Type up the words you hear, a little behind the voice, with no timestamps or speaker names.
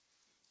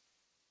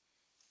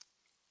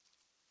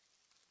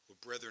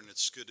Brethren,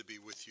 it's good to be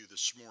with you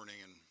this morning,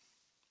 and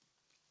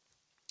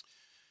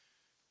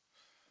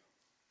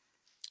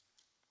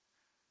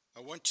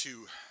I want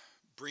to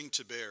bring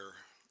to bear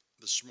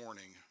this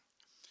morning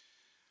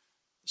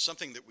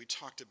something that we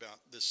talked about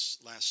this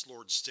last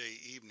Lord's Day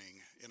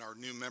evening in our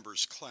new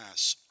members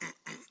class.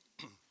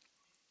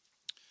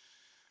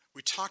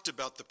 We talked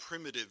about the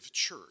primitive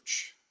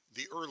church,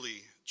 the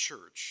early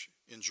church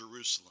in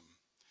Jerusalem.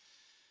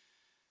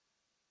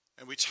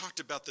 And we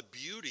talked about the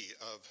beauty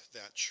of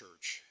that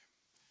church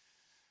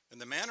and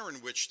the manner in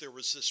which there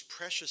was this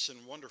precious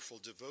and wonderful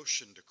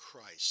devotion to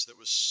Christ that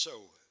was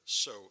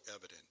so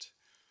evident.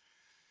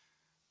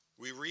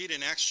 We read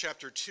in Acts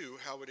chapter 2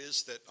 how it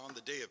is that on the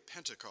day of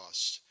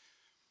Pentecost,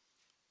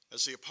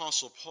 as the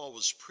Apostle Paul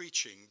was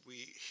preaching,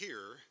 we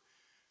hear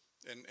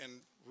and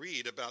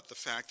read about the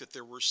fact that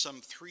there were some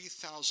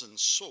 3,000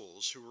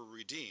 souls who were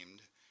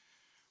redeemed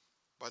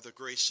by the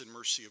grace and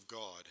mercy of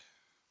God.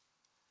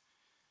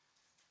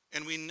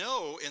 And we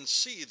know and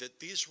see that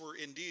these were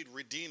indeed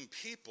redeemed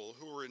people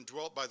who were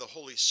indwelt by the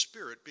Holy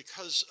Spirit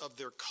because of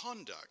their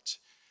conduct.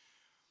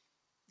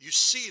 You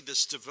see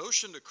this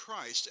devotion to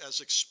Christ as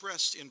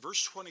expressed in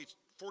verse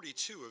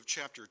 42 of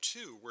chapter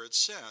 2, where it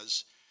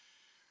says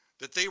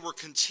that they were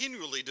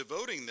continually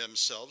devoting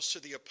themselves to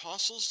the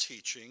apostles'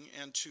 teaching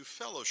and to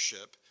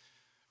fellowship,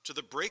 to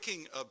the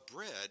breaking of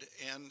bread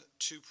and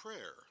to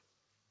prayer.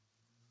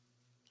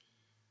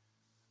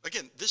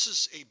 Again, this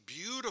is a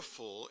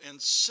beautiful and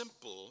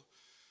simple,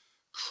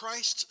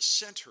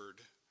 Christ-centered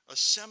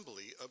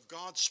assembly of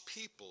God's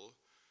people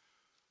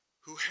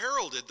who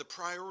heralded the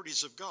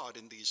priorities of God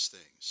in these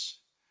things.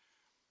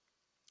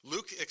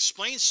 Luke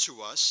explains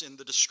to us in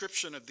the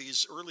description of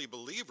these early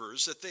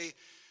believers that they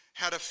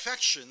had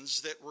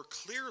affections that were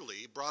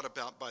clearly brought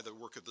about by the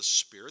work of the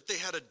Spirit. They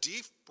had a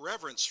deep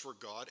reverence for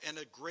God and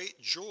a great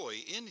joy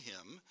in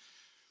Him.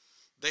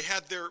 They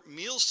had their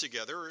meals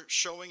together,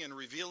 showing and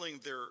revealing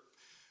their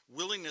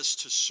willingness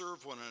to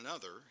serve one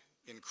another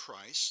in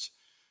Christ,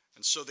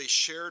 and so they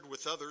shared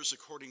with others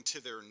according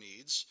to their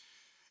needs.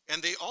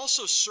 And they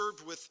also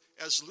served with,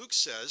 as Luke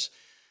says,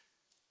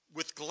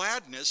 with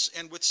gladness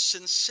and with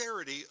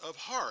sincerity of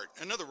heart.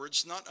 In other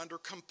words, not under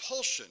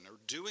compulsion or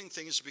doing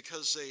things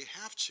because they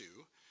have to.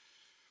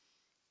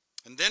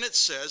 And then it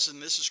says,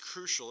 and this is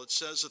crucial, it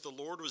says that the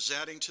Lord was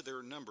adding to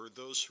their number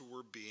those who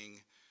were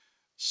being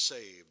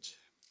saved.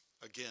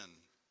 Again,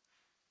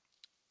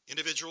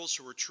 individuals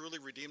who were truly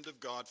redeemed of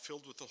God,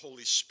 filled with the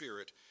Holy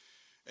Spirit,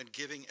 and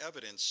giving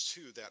evidence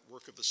to that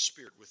work of the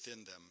Spirit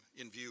within them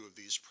in view of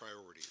these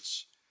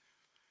priorities.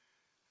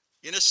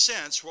 In a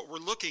sense, what we're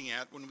looking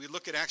at when we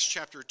look at Acts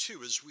chapter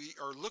 2 is we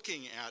are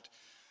looking at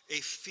a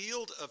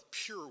field of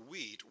pure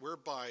wheat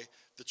whereby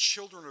the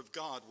children of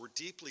God were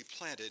deeply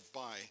planted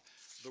by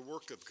the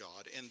work of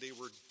God, and they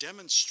were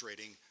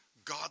demonstrating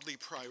godly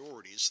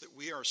priorities that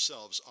we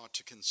ourselves ought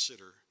to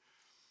consider.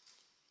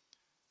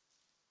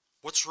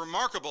 What's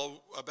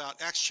remarkable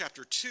about Acts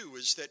chapter 2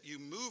 is that you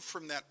move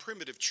from that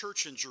primitive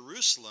church in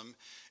Jerusalem,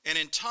 and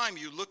in time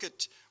you look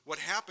at what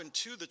happened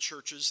to the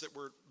churches that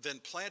were then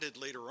planted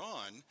later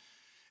on,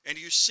 and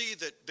you see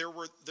that there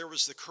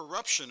was the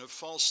corruption of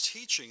false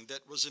teaching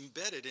that was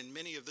embedded in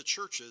many of the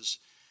churches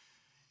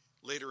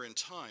later in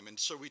time. And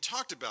so we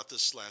talked about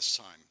this last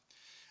time.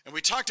 And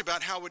we talked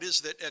about how it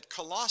is that at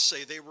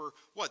Colossae they were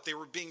what? They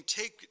were being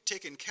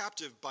taken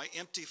captive by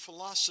empty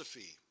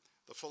philosophy,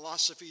 the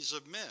philosophies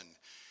of men.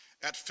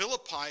 At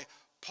Philippi,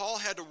 Paul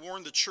had to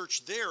warn the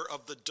church there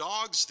of the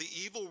dogs, the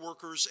evil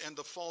workers, and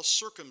the false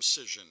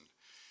circumcision.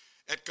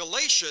 At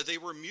Galatia, they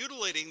were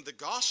mutilating the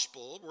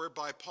gospel,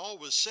 whereby Paul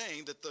was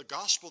saying that the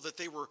gospel that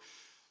they were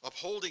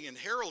upholding and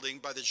heralding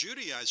by the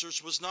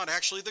Judaizers was not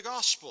actually the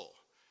gospel.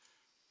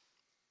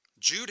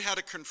 Jude had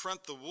to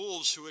confront the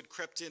wolves who had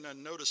crept in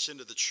unnoticed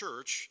into the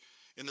church.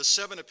 In the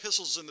 7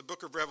 epistles in the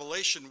book of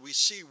Revelation, we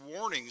see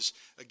warnings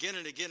again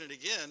and again and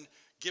again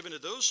given to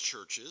those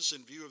churches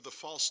in view of the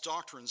false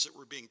doctrines that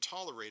were being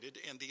tolerated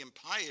and the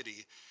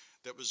impiety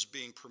that was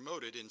being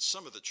promoted in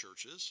some of the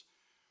churches.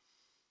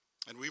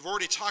 And we've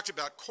already talked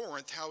about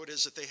Corinth, how it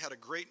is that they had a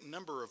great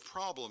number of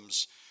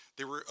problems.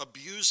 They were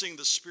abusing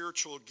the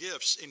spiritual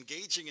gifts,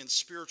 engaging in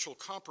spiritual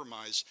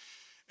compromise,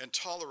 and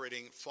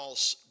tolerating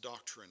false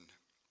doctrine.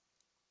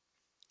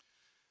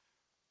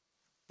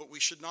 But we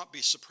should not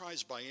be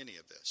surprised by any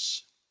of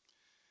this.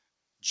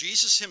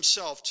 Jesus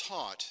himself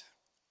taught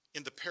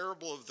in the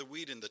parable of the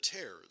wheat and the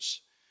tares,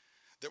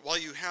 that while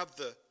you have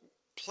the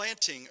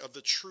planting of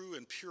the true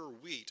and pure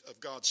wheat of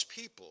God's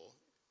people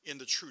in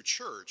the true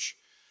church,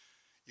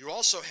 you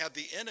also have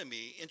the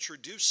enemy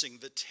introducing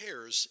the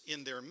tares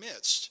in their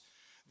midst,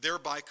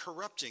 thereby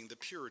corrupting the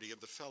purity of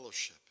the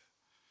fellowship.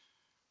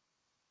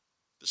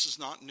 This is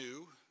not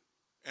new,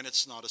 and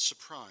it's not a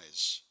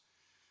surprise.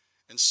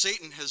 And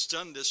Satan has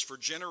done this for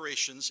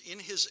generations in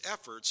his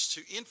efforts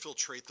to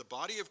infiltrate the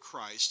body of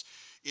Christ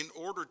in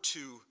order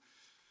to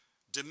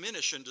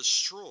diminish and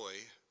destroy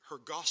her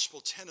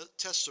gospel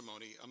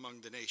testimony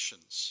among the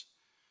nations.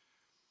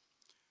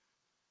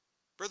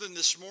 Brethren,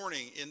 this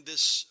morning in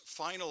this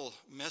final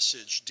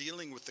message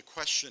dealing with the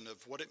question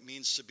of what it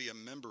means to be a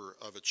member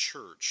of a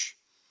church,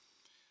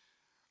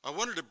 I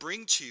wanted to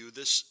bring to you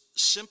this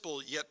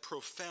simple yet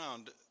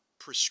profound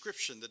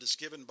prescription that is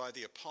given by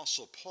the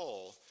Apostle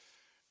Paul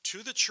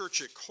to the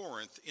church at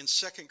Corinth in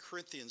 2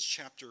 Corinthians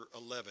chapter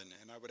 11.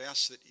 And I would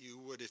ask that you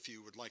would, if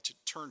you would like to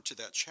turn to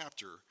that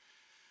chapter,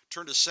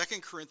 turn to 2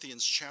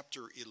 Corinthians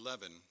chapter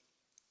 11.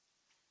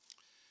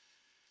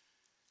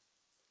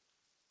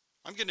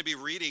 I'm going to be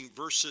reading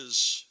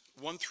verses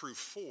 1 through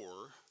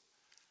 4,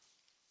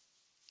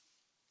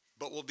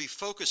 but we'll be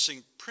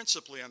focusing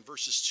principally on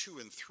verses 2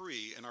 and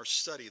 3 in our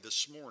study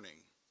this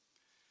morning.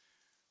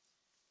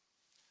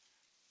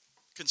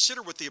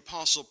 Consider what the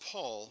Apostle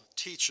Paul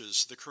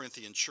teaches the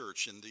Corinthian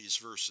church in these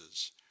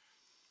verses.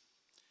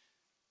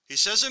 He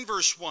says in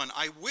verse 1,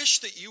 "I wish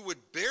that you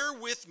would bear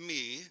with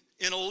me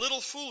in a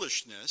little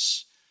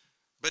foolishness,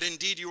 but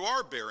indeed you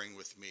are bearing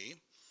with me.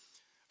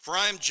 For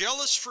I am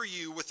jealous for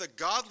you with a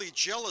godly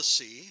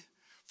jealousy,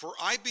 for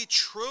I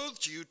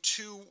betrothed you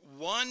to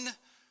one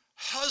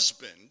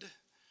husband,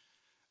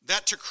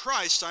 that to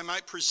Christ I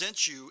might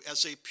present you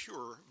as a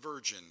pure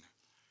virgin.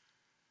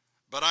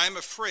 But I am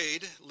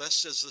afraid,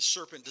 lest as the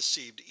serpent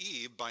deceived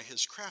Eve by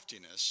his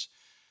craftiness,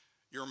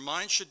 your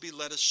mind should be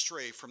led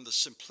astray from the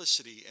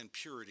simplicity and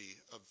purity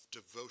of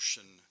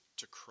devotion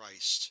to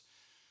Christ.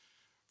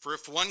 For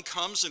if one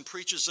comes and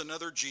preaches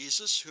another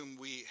Jesus whom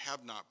we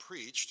have not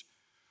preached,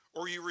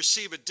 or you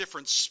receive a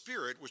different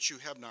spirit which you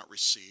have not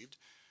received,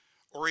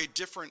 or a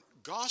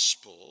different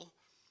gospel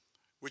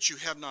which you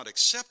have not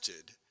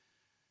accepted,"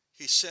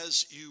 he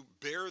says, "you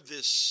bear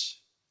this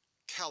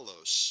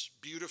kalos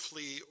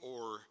beautifully,"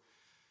 or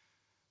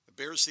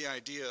bears the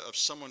idea of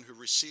someone who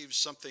receives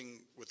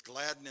something with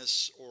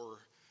gladness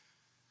or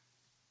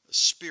a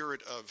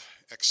spirit of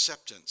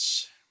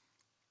acceptance.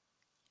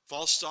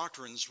 False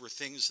doctrines were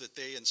things that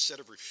they, instead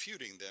of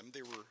refuting them,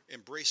 they were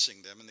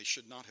embracing them, and they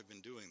should not have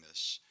been doing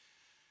this.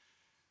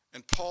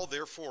 And Paul,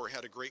 therefore,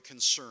 had a great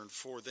concern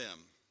for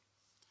them.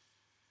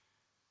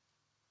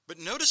 But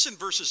notice in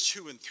verses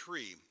 2 and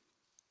 3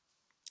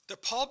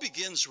 that Paul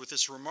begins with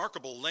this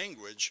remarkable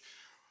language,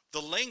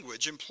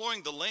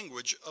 employing the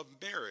language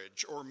of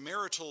marriage or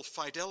marital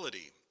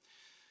fidelity.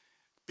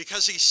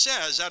 Because he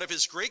says, out of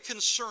his great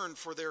concern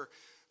for their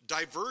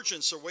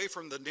divergence away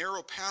from the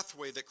narrow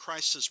pathway that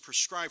Christ has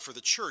prescribed for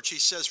the church, he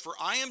says,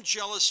 "For I am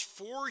jealous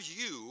for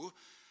you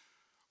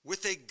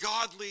with a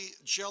godly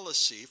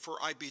jealousy, for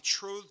I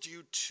betrothed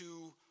you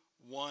to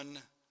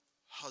one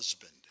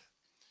husband."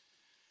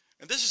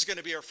 And this is going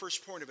to be our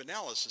first point of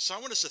analysis. I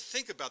want us to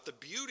think about the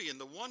beauty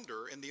and the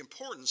wonder and the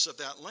importance of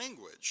that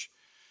language,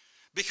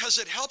 because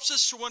it helps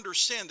us to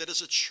understand that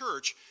as a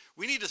church,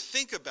 we need to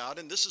think about,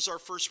 and this is our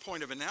first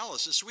point of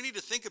analysis, we need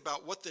to think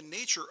about what the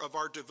nature of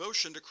our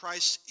devotion to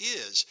Christ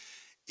is.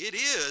 It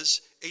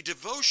is a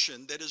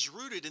devotion that is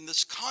rooted in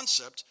this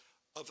concept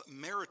of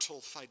marital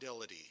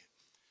fidelity.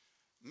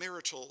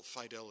 Marital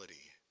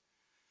fidelity.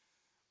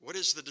 What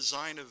is the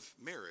design of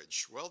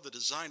marriage? Well, the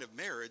design of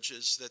marriage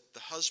is that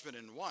the husband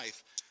and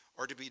wife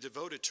are to be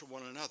devoted to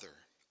one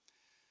another,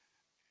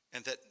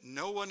 and that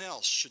no one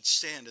else should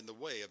stand in the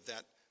way of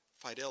that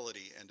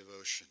fidelity and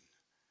devotion.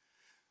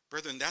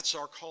 Brethren, that's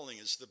our calling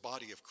as the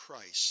body of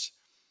Christ.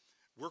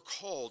 We're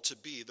called to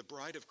be the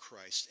bride of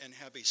Christ and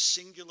have a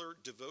singular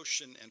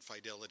devotion and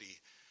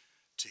fidelity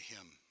to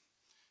him.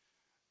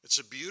 It's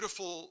a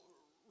beautiful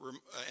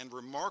and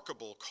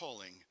remarkable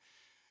calling,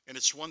 and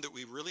it's one that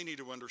we really need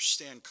to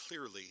understand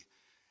clearly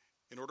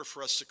in order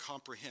for us to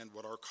comprehend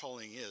what our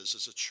calling is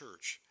as a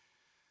church.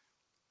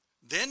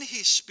 Then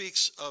he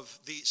speaks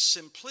of the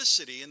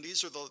simplicity, and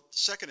these are the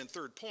second and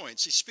third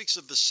points. He speaks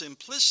of the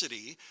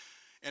simplicity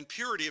and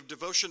purity of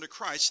devotion to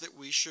Christ that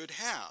we should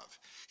have.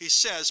 He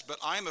says, "But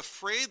I am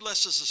afraid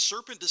lest as the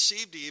serpent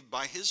deceived Eve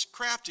by his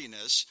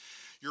craftiness,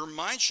 your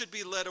mind should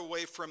be led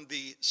away from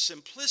the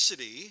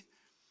simplicity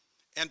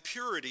and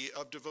purity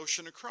of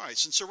devotion to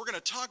Christ." And so we're going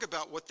to talk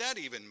about what that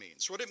even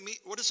means. What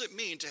does it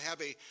mean to have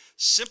a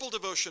simple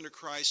devotion to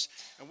Christ,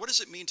 and what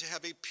does it mean to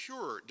have a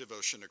pure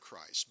devotion to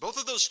Christ? Both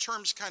of those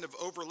terms kind of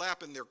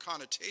overlap in their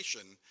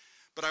connotation,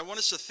 but I want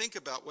us to think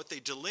about what they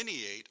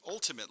delineate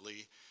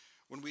ultimately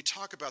when we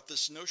talk about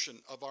this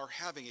notion of our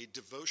having a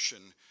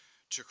devotion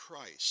to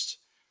Christ.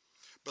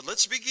 But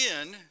let's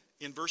begin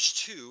in verse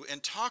 2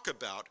 and talk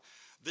about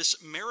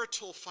this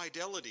marital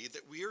fidelity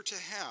that we are to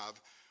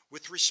have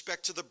with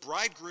respect to the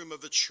bridegroom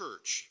of the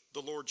church,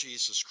 the Lord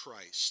Jesus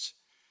Christ.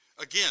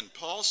 Again,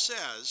 Paul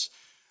says,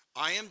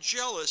 "I am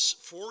jealous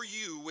for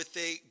you with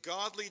a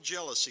godly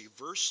jealousy."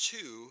 Verse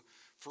 2,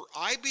 "For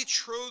I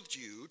betrothed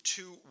you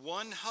to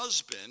one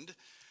husband,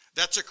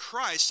 that to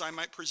Christ I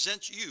might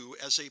present you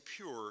as a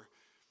pure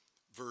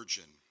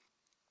virgin."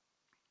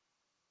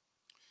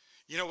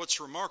 You know what's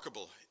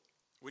remarkable?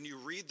 When you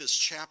read this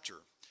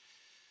chapter,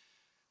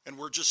 and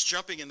we're just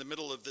jumping in the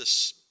middle of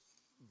this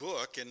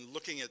book and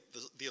looking at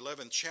the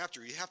 11th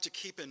chapter, you have to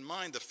keep in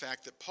mind the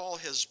fact that Paul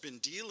has been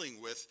dealing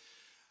with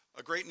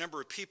a great number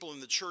of people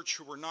in the church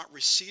who were not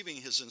receiving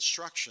his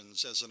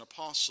instructions as an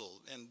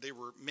apostle, and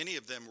many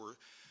of them were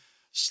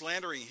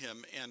slandering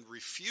him and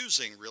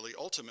refusing, really,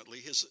 ultimately,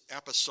 his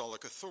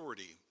apostolic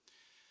authority.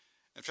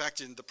 In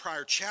fact, in the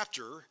prior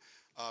chapter,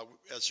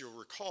 as you'll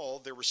recall,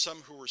 there were some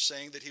who were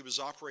saying that he was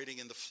operating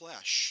in the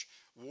flesh,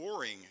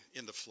 warring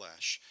in the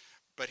flesh.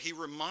 But he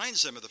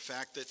reminds them of the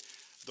fact that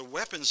the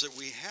weapons that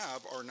we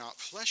have are not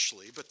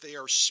fleshly, but they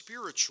are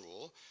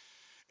spiritual,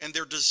 and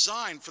they're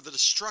designed for the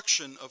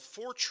destruction of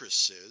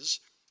fortresses.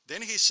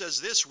 Then he says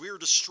this: we are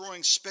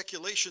destroying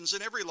speculations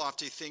and every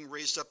lofty thing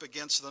raised up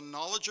against the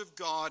knowledge of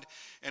God,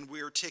 and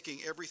we are taking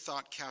every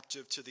thought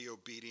captive to the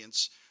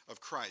obedience of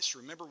Christ.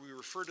 Remember, we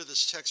referred to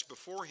this text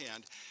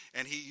beforehand,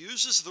 and he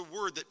uses the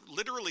word that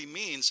literally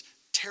means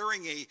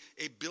tearing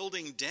a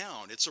building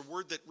down. It's a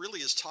word that really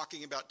is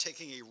talking about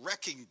taking a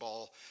wrecking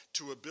ball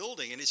to a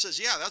building. And he says,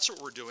 yeah, that's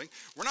what we're doing.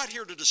 We're not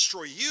here to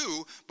destroy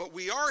you, but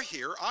we are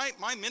here.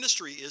 My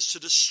ministry is to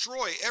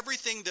destroy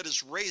everything that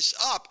is raised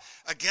up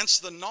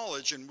against the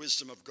knowledge and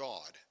wisdom of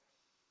God.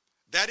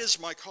 That is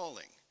my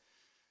calling.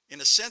 In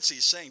a sense,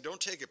 he's saying,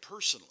 don't take it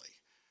personally,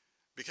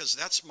 because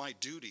that's my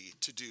duty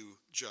to do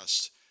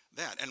just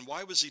that. And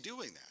why was he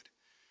doing that?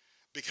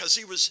 Because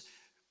he was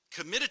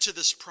committed to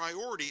this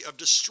priority of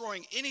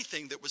destroying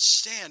anything that would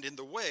stand in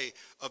the way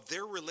of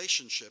their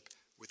relationship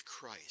with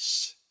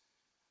Christ.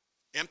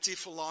 Empty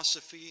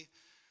philosophy,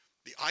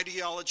 the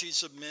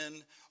ideologies of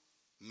men,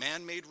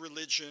 man-made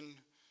religion,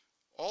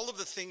 all of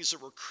the things that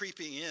were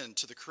creeping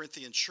into the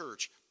Corinthian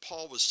church,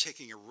 Paul was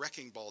taking a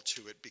wrecking ball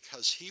to it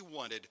because he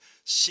wanted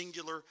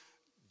singular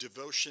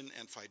devotion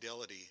and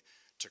fidelity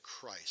to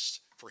Christ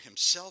for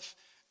himself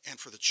and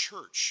for the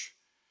church.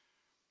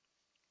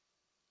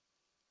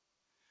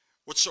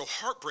 What's so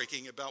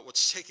heartbreaking about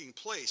what's taking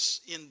place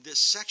in this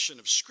section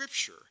of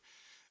Scripture,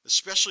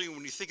 especially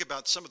when you think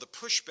about some of the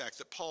pushback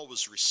that Paul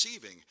was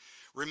receiving,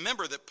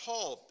 remember that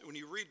Paul, when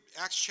you read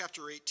Acts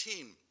chapter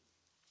 18,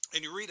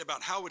 and you read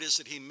about how it is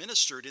that he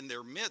ministered in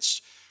their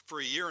midst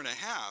for a year and a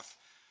half,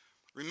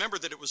 remember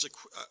that it was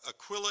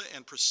Aquila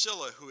and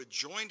Priscilla who had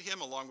joined him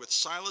along with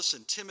Silas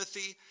and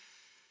Timothy.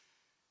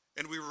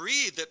 And we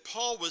read that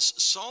Paul was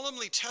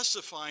solemnly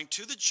testifying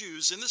to the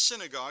Jews in the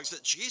synagogues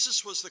that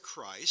Jesus was the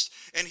Christ,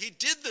 and he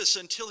did this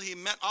until he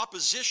met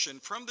opposition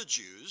from the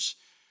Jews.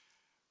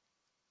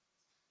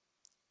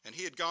 And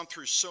he had gone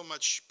through so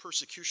much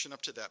persecution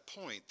up to that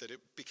point that it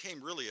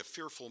became really a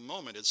fearful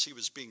moment as he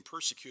was being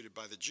persecuted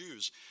by the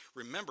Jews.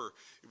 Remember,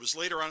 it was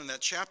later on in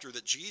that chapter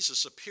that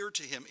Jesus appeared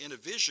to him in a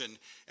vision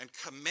and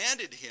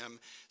commanded him,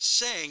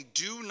 saying,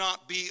 "Do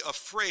not be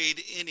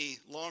afraid any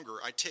longer."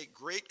 I take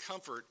great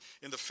comfort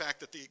in the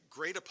fact that the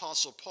great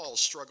apostle Paul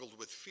struggled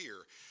with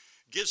fear.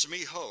 It gives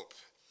me hope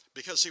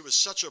because he was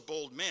such a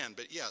bold man.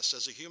 But yes,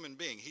 as a human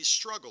being, he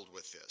struggled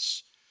with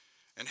this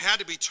and had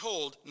to be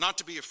told not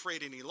to be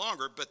afraid any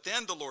longer. But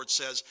then the Lord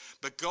says,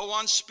 "But go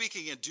on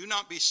speaking and do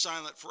not be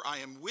silent, for I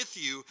am with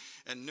you,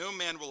 and no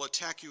man will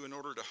attack you in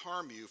order to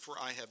harm you, for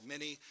I have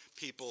many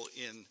people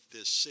in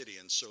this city."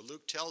 And so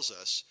Luke tells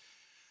us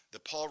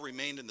that Paul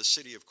remained in the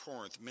city of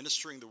Corinth,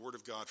 ministering the word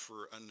of God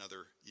for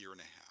another year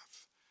and a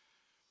half.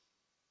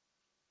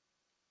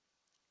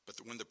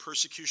 But when the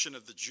persecution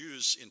of the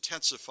Jews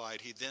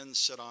intensified, he then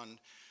set on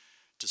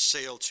to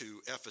sail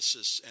to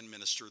Ephesus and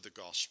minister the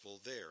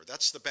gospel there.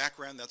 That's the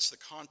background, that's the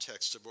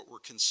context of what we're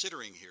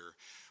considering here.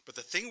 But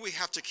the thing we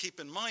have to keep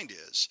in mind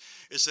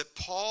is that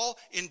Paul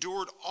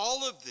endured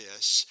all of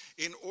this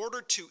in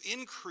order to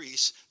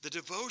increase the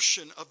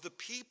devotion of the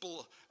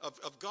people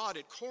of God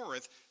at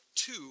Corinth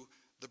to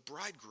the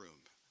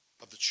bridegroom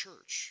of the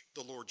church,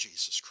 the Lord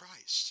Jesus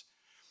Christ.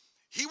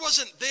 He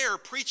wasn't there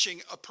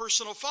preaching a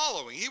personal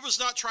following. He was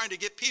not trying to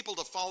get people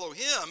to follow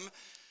him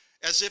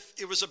as if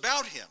it was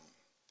about him.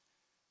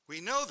 We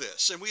know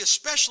this, and we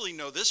especially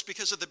know this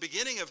because at the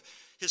beginning of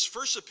his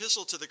first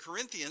epistle to the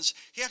Corinthians,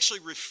 he actually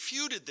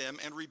refuted them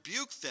and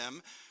rebuked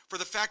them for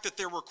the fact that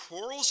there were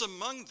quarrels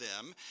among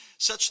them,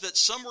 such that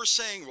some were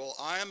saying, "Well,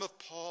 I am of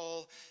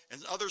Paul,"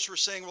 and others were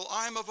saying, "Well,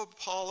 I am of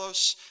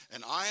Apollos,"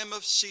 and "I am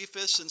of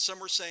Cephas," and some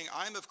were saying,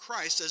 "I am of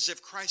Christ," as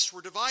if Christ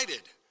were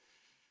divided.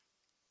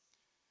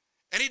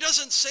 And he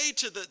doesn't say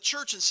to the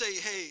church and say,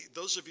 "Hey,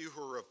 those of you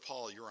who are of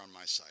Paul, you're on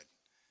my side.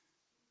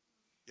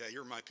 Yeah,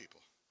 you're my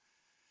people."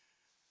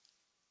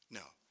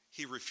 No,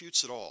 he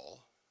refutes it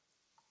all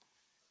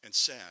and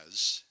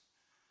says,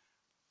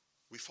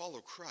 we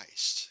follow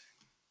Christ,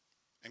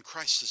 and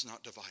Christ is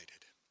not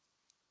divided.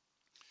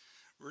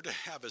 We're to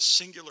have a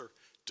singular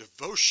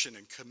devotion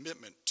and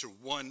commitment to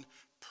one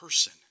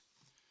person,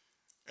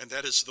 and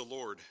that is the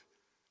Lord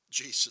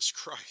Jesus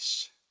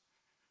Christ.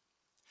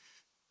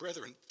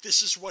 Brethren,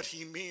 this is what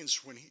he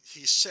means when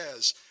he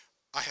says,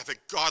 "I have a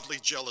godly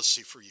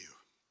jealousy for you."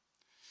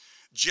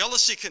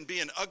 Jealousy can be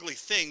an ugly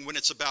thing when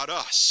it's about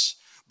us,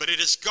 but it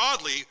is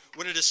godly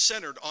when it is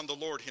centered on the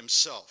Lord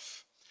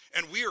himself.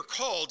 And we are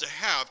called to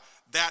have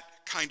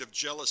that kind of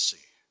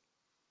jealousy.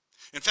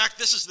 In fact,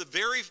 this is the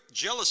very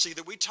jealousy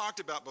that we talked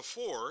about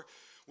before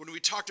when we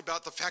talked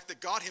about the fact that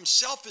God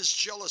himself is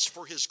jealous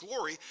for his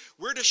glory,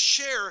 we're to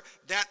share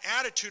that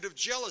attitude of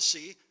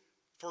jealousy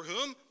for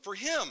whom? For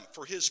him,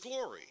 for his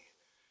glory.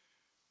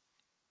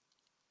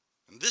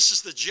 And this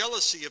is the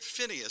jealousy of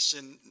Phinehas,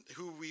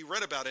 who we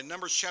read about in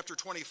Numbers chapter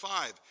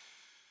 25,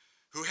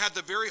 who had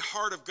the very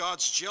heart of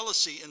God's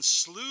jealousy and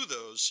slew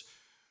those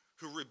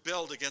who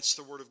rebelled against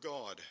the word of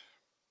God.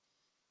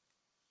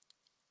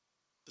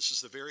 This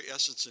is the very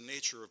essence and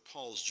nature of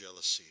Paul's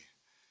jealousy.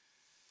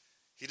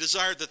 He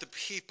desired that the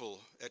people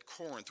at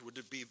Corinth would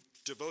be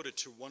devoted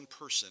to one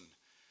person,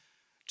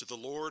 to the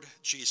Lord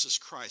Jesus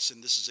Christ.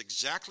 And this is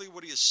exactly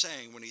what he is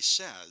saying when he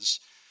says,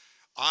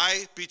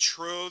 I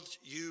betrothed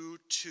you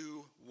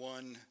to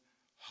one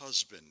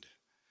husband,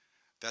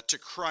 that to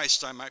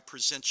Christ I might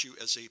present you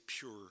as a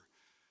pure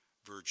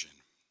virgin.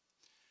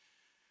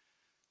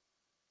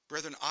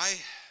 Brethren, I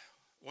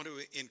want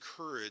to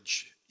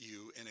encourage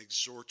you and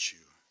exhort you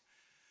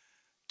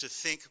to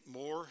think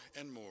more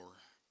and more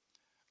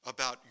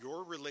about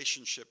your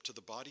relationship to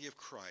the body of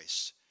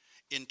Christ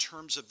in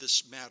terms of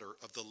this matter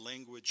of the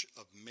language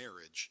of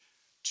marriage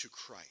to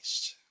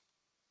Christ.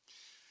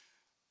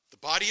 The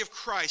body of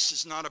Christ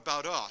is not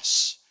about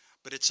us,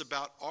 but it's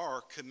about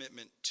our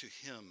commitment to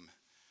him.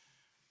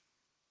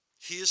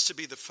 He is to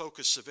be the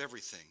focus of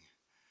everything,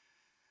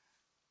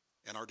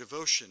 and our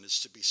devotion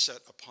is to be set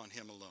upon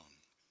him alone.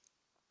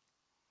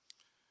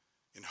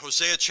 In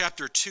Hosea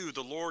chapter 2,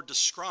 the Lord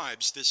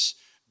describes this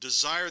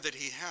desire that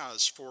he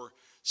has for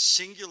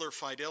singular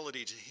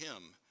fidelity to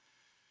him,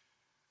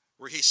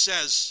 where he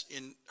says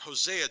in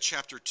Hosea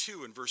chapter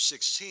 2 and verse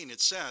 16,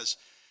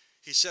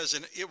 he says,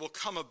 and it will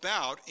come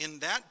about in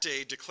that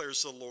day,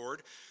 declares the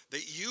Lord,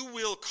 that you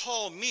will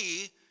call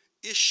me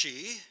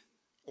Ishi,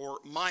 or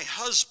my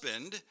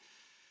husband,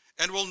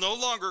 and will no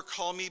longer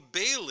call me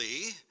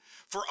Baali,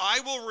 for I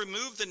will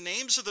remove the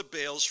names of the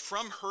Baals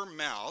from her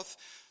mouth,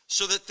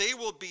 so that they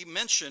will be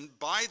mentioned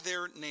by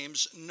their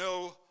names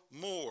no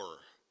more.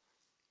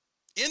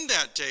 In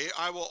that day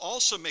I will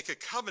also make a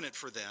covenant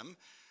for them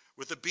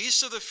with the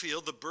beasts of the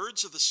field, the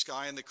birds of the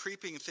sky, and the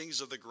creeping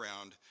things of the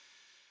ground,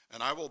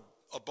 and I will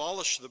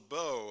abolish the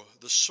bow,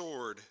 the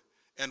sword,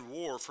 and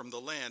war from the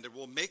land, and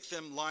will make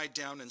them lie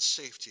down in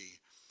safety.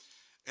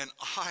 And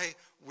I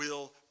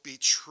will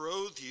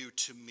betroth you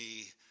to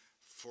me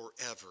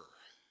forever.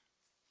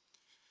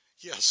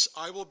 Yes,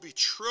 I will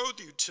betroth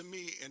you to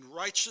me in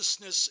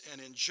righteousness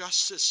and in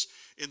justice,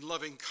 in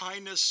loving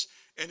kindness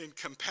and in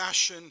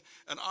compassion,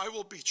 and I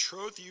will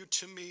betroth you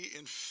to me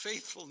in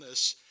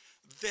faithfulness.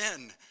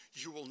 Then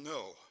you will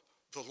know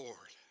the Lord.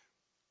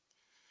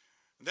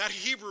 That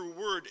Hebrew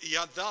word,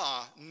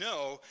 yada,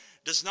 know,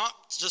 does not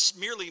just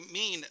merely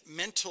mean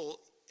mental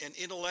and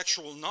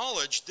intellectual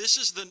knowledge. This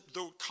is the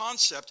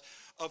concept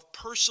of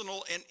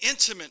personal and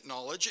intimate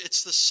knowledge.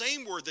 It's the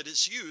same word that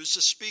is used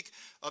to speak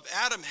of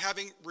Adam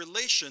having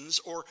relations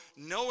or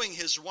knowing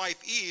his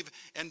wife Eve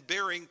and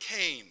bearing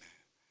Cain.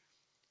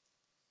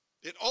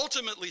 It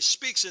ultimately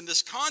speaks in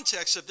this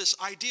context of this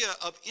idea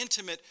of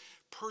intimate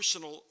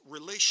personal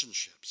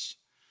relationships.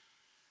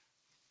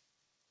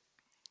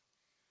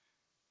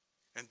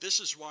 And this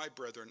is why,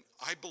 brethren,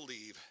 I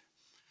believe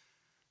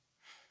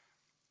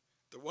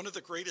that one of the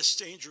greatest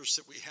dangers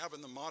that we have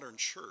in the modern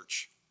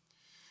church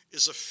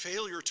is a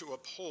failure to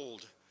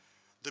uphold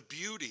the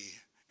beauty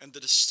and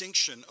the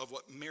distinction of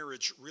what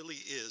marriage really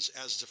is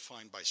as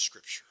defined by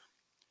Scripture.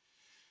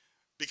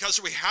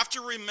 Because we have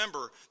to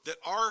remember that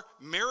our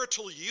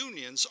marital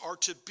unions are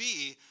to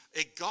be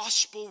a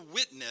gospel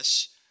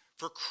witness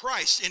for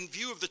Christ in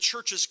view of the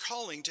church's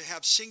calling to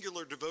have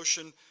singular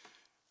devotion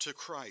to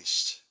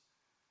Christ.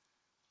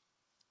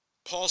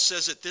 Paul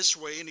says it this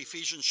way in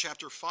Ephesians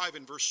chapter 5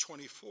 and verse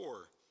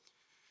 24.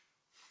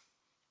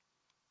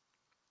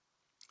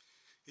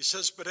 He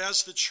says, but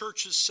as the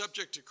church is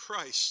subject to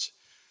Christ,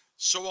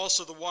 so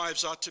also the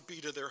wives ought to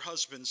be to their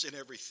husbands in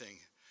everything.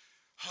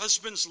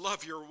 Husbands,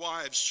 love your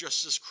wives,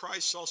 just as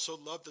Christ also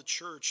loved the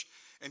church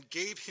and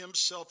gave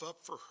himself up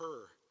for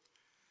her,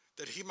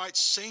 that he might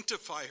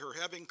sanctify her,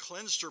 having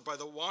cleansed her by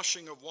the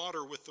washing of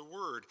water with the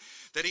word,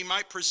 that he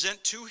might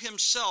present to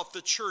himself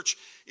the church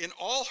in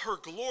all her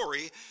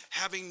glory,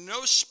 having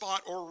no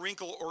spot or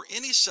wrinkle or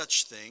any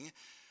such thing,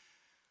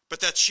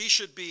 but that she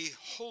should be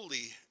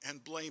holy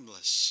and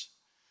blameless.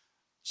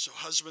 So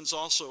husbands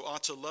also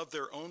ought to love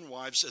their own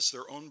wives as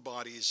their own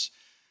bodies.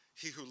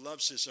 He who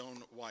loves his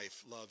own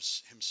wife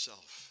loves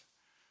himself.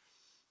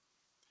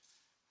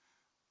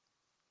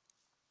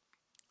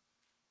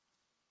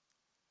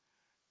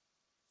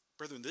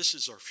 Brethren, this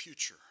is our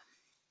future.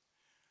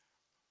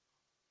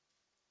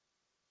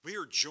 We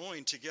are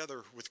joined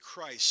together with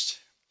Christ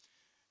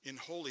in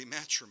holy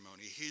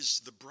matrimony. He's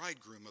the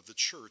bridegroom of the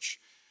church,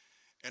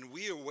 and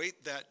we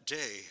await that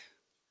day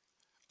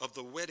of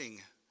the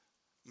wedding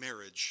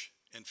marriage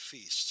and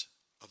feast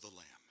of the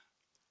Lamb.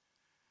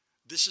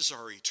 This is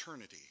our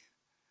eternity.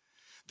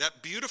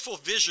 That beautiful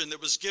vision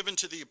that was given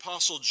to the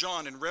Apostle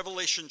John in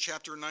Revelation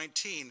chapter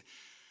 19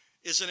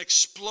 is an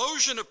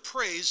explosion of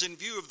praise in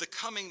view of the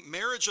coming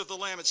marriage of the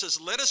Lamb. It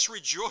says, "Let us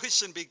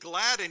rejoice and be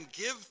glad and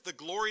give the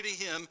glory to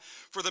him,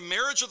 for the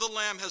marriage of the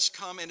Lamb has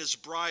come, and his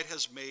bride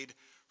has made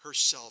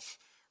herself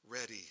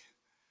ready.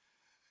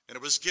 And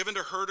it was given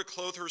to her to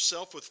clothe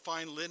herself with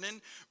fine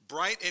linen,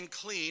 bright and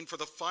clean, for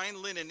the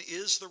fine linen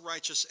is the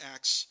righteous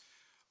acts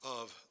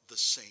of the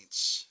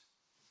saints."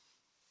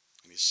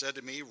 And he said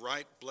to me,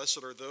 "Right,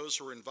 blessed are those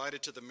who are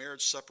invited to the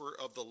marriage supper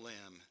of the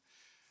Lamb."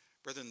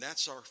 Brethren,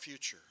 that's our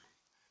future.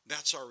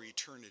 That's our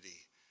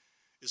eternity,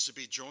 is to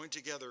be joined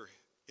together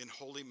in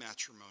holy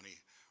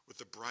matrimony with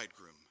the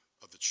bridegroom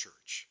of the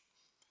church.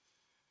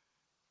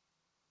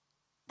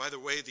 By the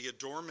way, the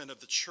adornment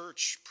of the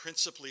church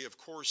principally, of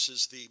course,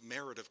 is the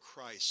merit of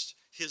Christ,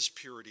 his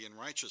purity and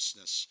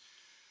righteousness.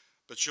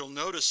 But you'll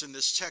notice in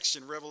this text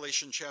in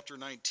Revelation chapter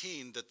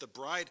 19 that the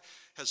bride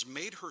has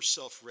made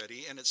herself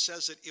ready, and it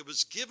says that it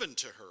was given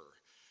to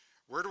her.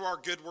 Where do our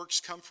good works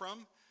come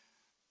from?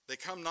 They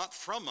come not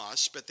from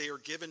us, but they are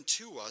given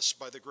to us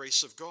by the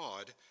grace of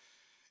God.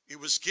 It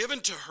was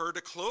given to her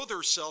to clothe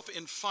herself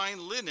in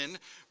fine linen,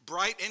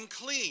 bright and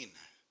clean.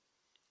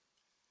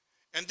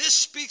 And this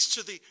speaks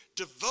to the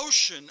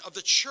devotion of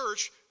the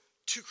church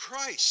to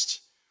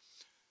Christ.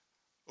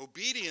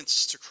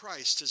 Obedience to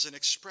Christ is an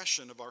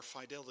expression of our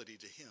fidelity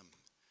to him.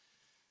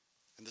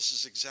 And this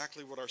is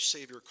exactly what our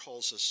Savior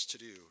calls us to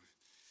do,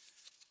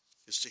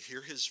 is to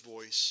hear his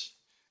voice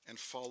and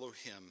follow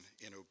him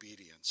in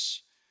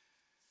obedience.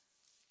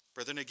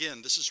 Brethren,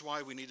 again, this is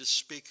why we need to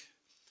speak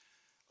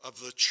of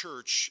the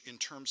church in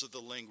terms of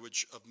the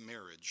language of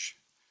marriage.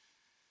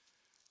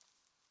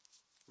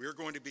 We are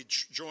going to be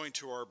joined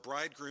to our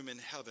bridegroom in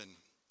heaven,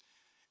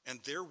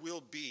 and there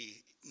will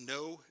be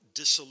no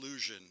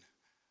dissolution,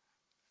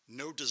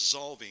 no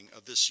dissolving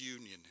of this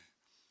union.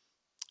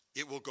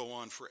 It will go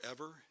on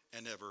forever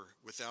and ever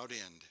without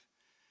end,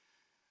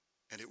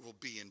 and it will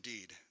be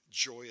indeed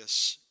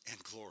joyous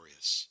and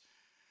glorious.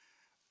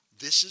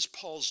 This is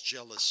Paul's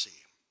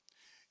jealousy.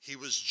 He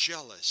was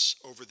jealous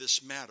over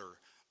this matter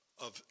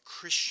of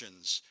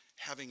Christians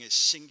having a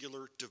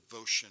singular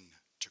devotion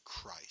to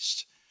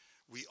Christ.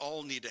 We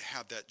all need to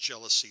have that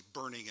jealousy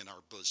burning in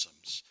our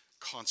bosoms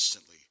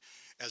constantly,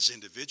 as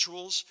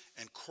individuals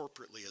and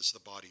corporately as the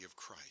body of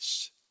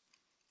Christ.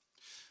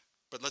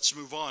 But let's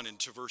move on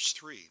into verse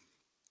 3.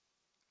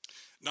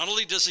 Not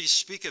only does he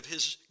speak of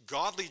his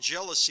godly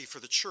jealousy for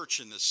the church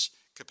in this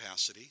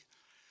capacity,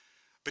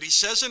 but he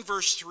says in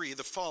verse 3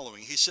 the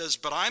following. He says,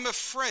 "But I'm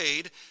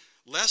afraid,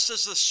 lest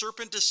as the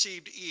serpent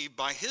deceived Eve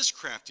by his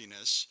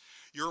craftiness,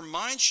 your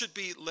mind should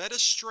be led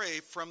astray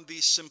from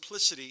the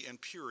simplicity and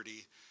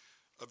purity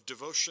of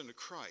devotion to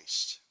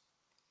Christ."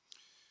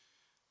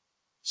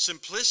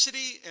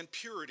 Simplicity and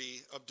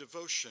purity of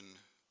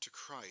devotion to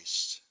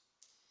Christ.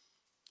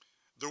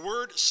 The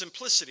word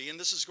simplicity, and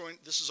this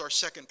is our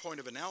second point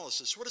of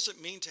analysis. What does it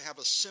mean to have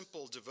a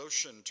simple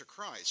devotion to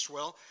Christ?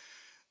 Well,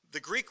 the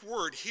Greek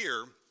word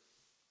here,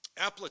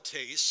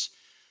 aplates,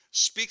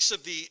 speaks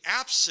of the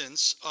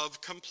absence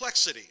of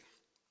complexity.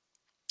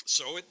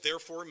 So it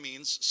therefore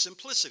means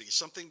simplicity,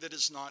 something that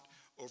is not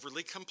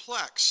overly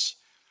complex.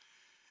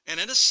 And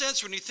in a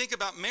sense, when you think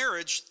about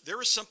marriage,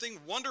 there is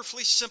something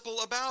wonderfully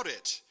simple about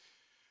it.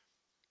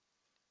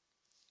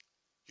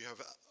 You have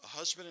a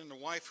husband and a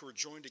wife who are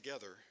joined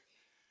together.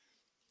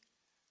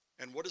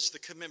 And what is the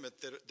commitment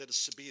that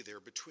is to be there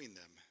between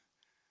them?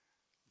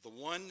 The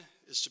one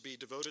is to be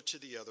devoted to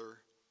the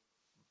other,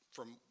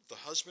 from the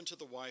husband to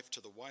the wife to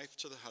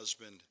the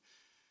husband.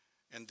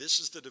 And this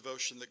is the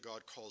devotion that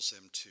God calls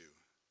them to.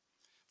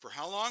 For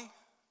how long?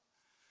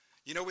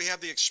 You know, we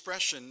have the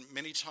expression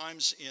many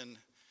times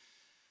in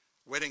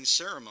wedding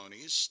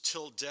ceremonies,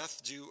 "till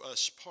death do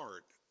us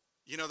part."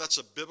 You know, that's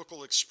a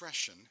biblical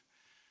expression.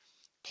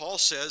 Paul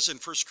says in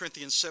 1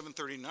 Corinthians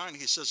 7:39,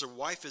 he says, "A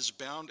wife is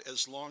bound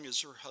as long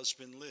as her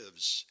husband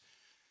lives."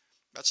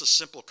 That's a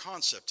simple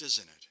concept,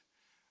 isn't it?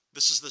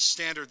 This is the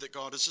standard that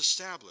God has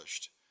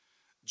established.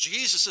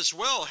 Jesus as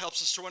well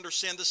helps us to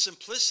understand the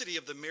simplicity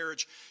of the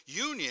marriage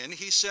union.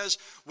 He says,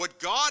 "What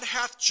God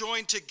hath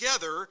joined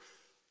together,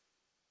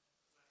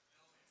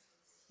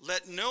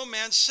 let no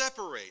man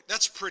separate."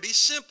 That's pretty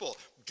simple.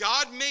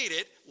 God made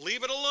it,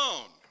 leave it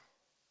alone.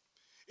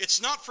 It's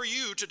not for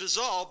you to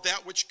dissolve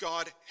that which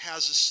God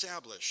has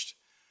established.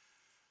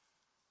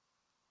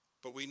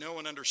 But we know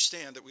and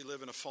understand that we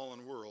live in a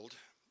fallen world,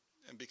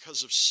 and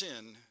because of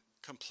sin,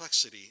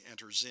 complexity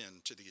enters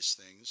into these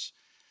things.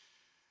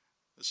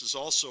 This is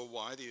also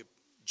why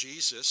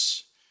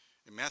Jesus,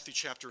 in Matthew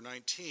chapter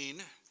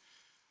 19,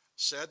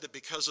 said that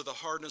because of the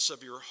hardness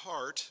of your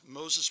heart,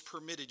 Moses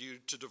permitted you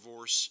to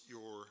divorce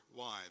your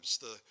wives.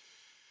 The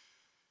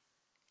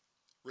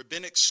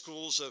rabbinic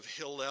schools of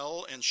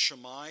Hillel and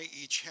Shammai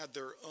each had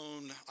their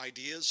own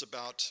ideas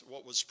about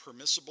what was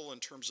permissible in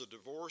terms of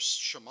divorce.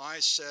 Shammai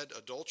said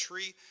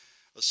adultery,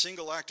 a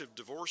single act of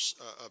divorce,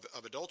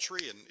 of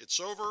adultery, and it's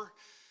over.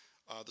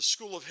 The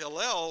school of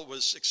Hillel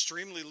was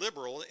extremely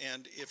liberal,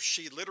 and if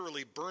she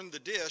literally burned the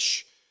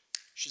dish,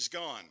 she's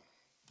gone.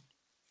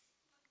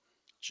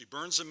 She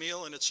burns a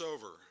meal and it's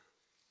over.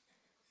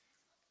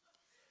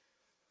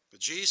 But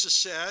Jesus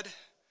said,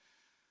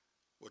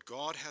 what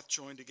God hath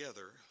joined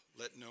together,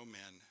 let no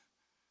man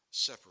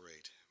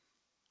separate.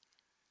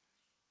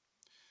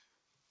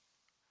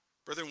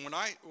 Brethren,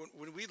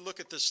 when we look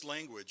at this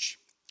language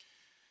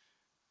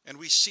and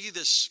we see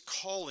this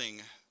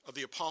calling of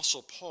the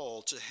Apostle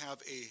Paul to have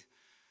a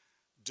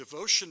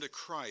devotion to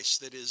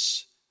Christ that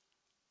is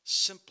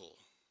simple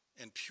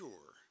and pure,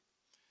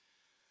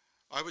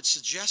 I would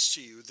suggest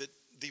to you that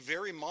the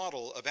very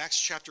model of Acts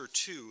chapter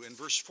 2 and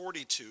verse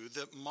 42,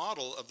 the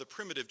model of the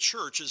primitive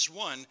church, is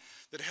one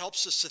that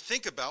helps us to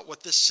think about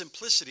what this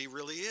simplicity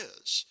really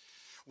is.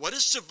 What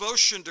does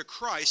devotion to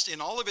Christ in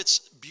all of its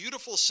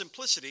beautiful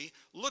simplicity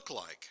look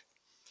like?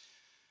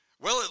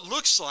 Well, it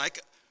looks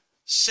like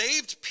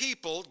saved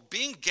people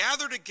being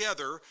gathered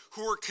together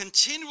who are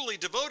continually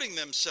devoting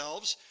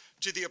themselves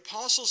to the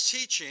apostles'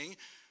 teaching,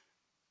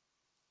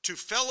 to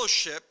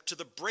fellowship, to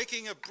the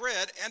breaking of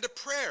bread, and to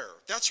prayer.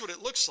 That's what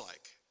it looks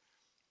like.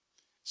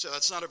 So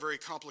that's not a very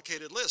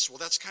complicated list. Well,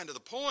 that's kind of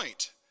the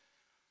point.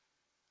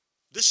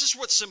 This is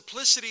what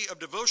simplicity of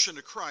devotion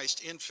to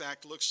Christ, in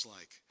fact, looks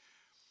like.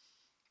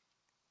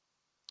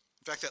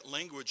 In fact, that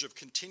language of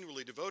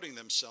continually devoting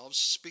themselves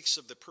speaks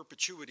of the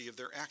perpetuity of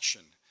their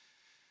action.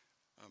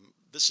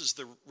 This is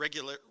the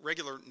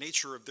regular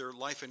nature of their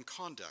life and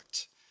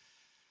conduct.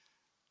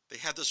 They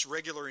had this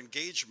regular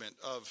engagement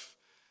of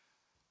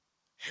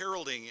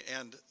heralding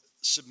and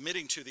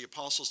submitting to the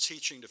apostles'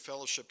 teaching, to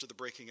fellowship, to the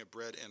breaking of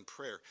bread and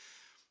prayer.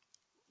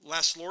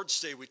 Last Lord's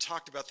Day, we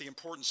talked about the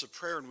importance of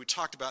prayer, and we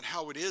talked about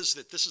how it is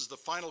that this is the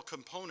final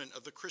component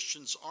of the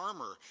Christian's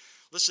armor.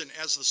 Listen,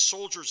 as the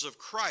soldiers of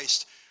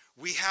Christ,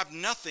 we have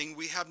nothing,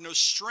 we have no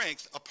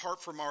strength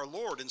apart from our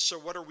Lord. And so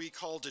what are we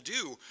called to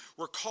do?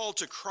 We're called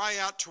to cry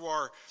out to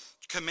our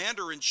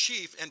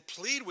commander-in-chief and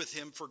plead with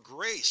him for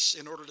grace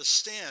in order to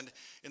stand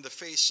in the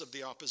face of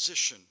the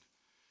opposition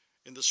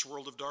in this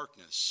world of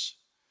darkness.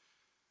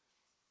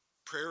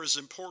 Prayer is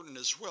important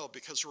as well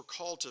because we're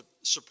called to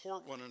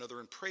support one another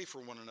and pray for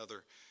one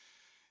another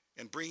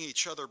and bring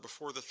each other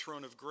before the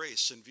throne of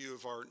grace in view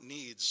of our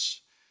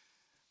needs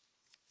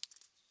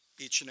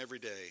each and every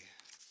day.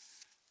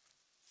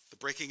 The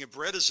breaking of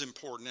bread is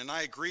important, and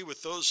I agree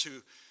with those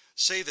who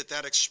say that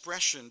that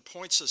expression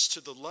points us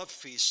to the love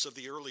feasts of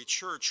the early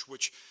church,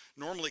 which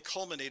normally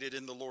culminated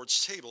in the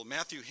Lord's table.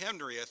 Matthew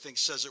Henry, I think,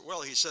 says it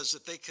well. He says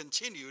that they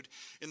continued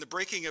in the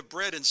breaking of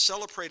bread and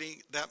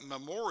celebrating that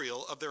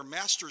memorial of their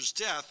master's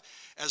death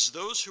as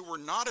those who were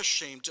not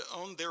ashamed to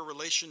own their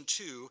relation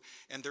to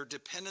and their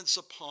dependence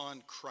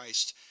upon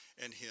Christ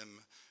and him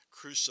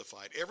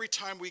crucified. Every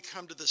time we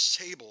come to this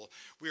table,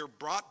 we are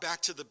brought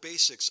back to the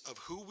basics of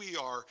who we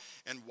are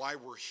and why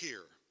we're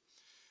here.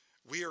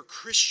 We are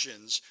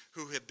Christians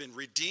who have been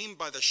redeemed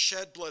by the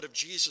shed blood of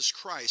Jesus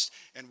Christ,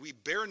 and we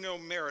bear no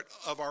merit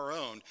of our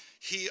own.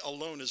 He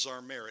alone is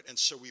our merit, and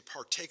so we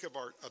partake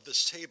of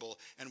this table,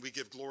 and we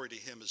give glory to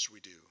him as we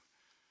do.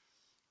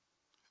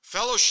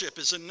 Fellowship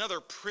is another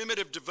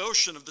primitive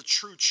devotion of the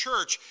true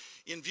church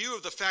in view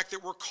of the fact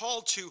that we're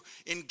called to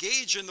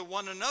engage in the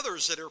one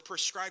another's that are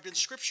prescribed in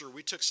Scripture.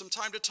 We took some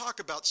time to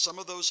talk about some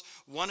of those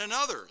one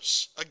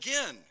another's.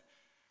 Again,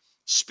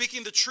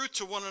 speaking the truth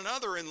to one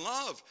another in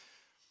love,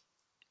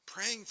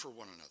 praying for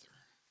one another,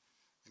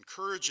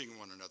 encouraging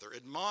one another,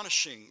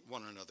 admonishing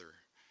one another,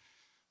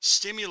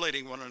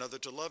 stimulating one another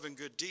to love and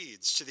good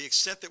deeds. To the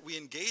extent that we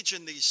engage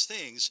in these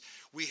things,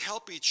 we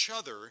help each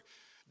other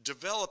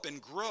develop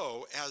and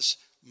grow as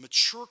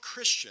mature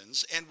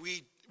Christians, and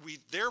we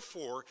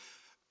therefore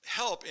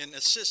help and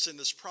assist in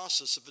this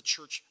process of the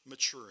church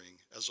maturing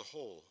as a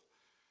whole.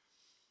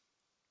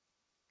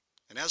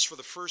 And as for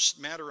the first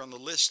matter on the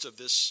list of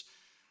this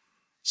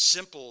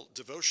simple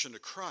devotion to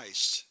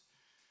Christ,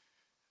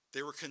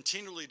 they were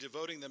continually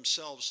devoting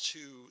themselves to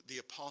the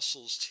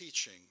apostles'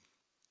 teaching.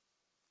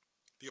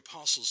 The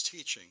apostles'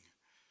 teaching.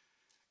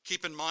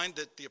 Keep in mind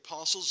that the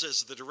apostles,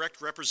 as the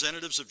direct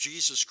representatives of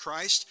Jesus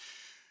Christ,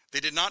 they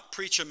did not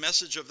preach a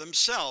message of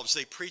themselves.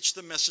 They preached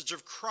the message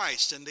of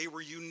Christ, and they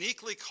were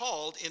uniquely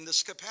called in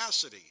this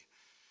capacity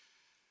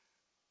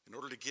in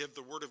order to give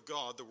the word of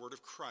God, the word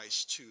of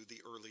Christ, to the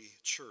early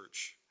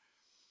church.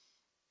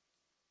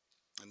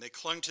 And they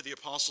clung to the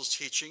apostles'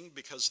 teaching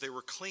because they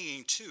were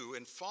clinging to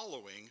and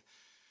following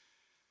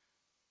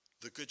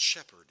the Good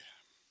Shepherd.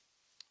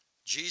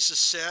 Jesus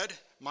said,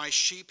 "My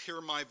sheep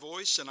hear my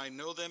voice, and I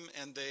know them,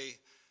 and they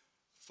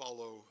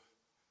follow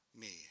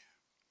me."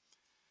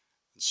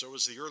 And so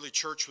as the early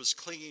church was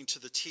clinging to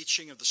the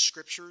teaching of the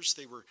Scriptures,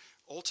 they were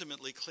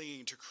ultimately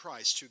clinging to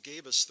Christ, who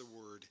gave us the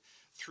word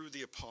through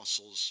the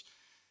apostles.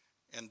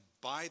 And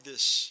by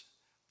this,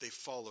 they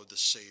followed the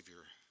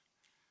Savior.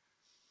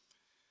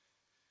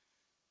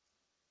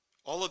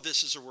 All of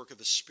this is a work of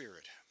the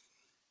Spirit.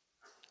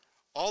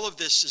 All of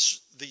this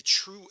is the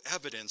true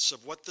evidence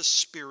of what the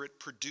Spirit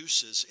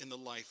produces in the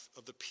life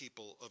of the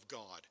people of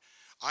God.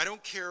 I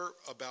don't care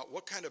about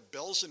what kind of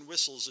bells and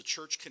whistles a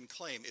church can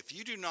claim. If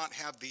you do not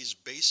have these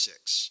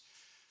basics,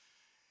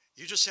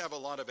 you just have a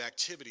lot of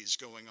activities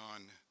going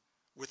on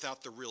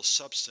without the real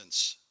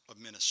substance of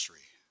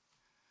ministry.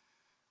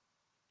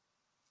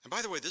 And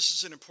by the way, this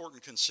is an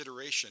important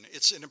consideration.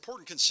 It's an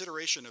important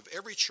consideration of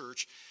every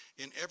church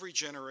in every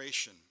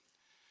generation.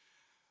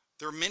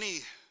 There are many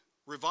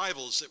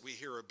revivals that we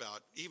hear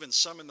about, even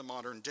some in the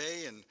modern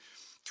day and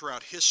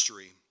throughout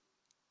history.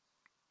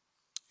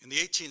 In the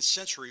 18th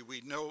century,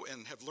 we know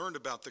and have learned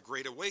about the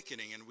Great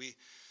Awakening, and we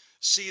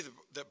see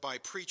that by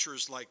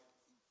preachers like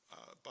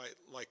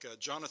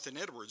Jonathan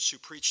Edwards, who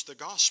preached the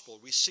gospel,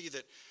 we see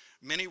that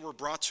many were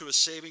brought to a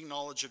saving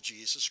knowledge of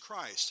Jesus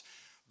Christ.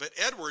 But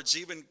Edwards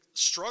even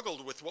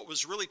struggled with what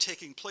was really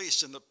taking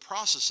place in the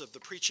process of the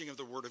preaching of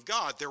the Word of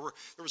God. There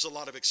was a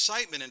lot of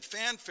excitement and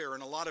fanfare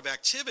and a lot of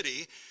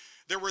activity.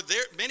 There were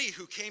many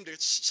who came to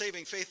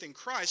saving faith in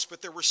Christ,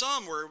 but there were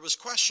some where it was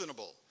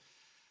questionable.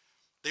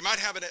 They might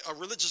have a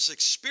religious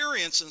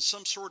experience and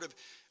some sort of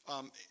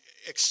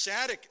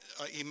ecstatic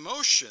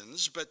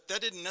emotions, but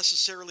that didn't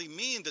necessarily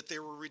mean that they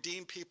were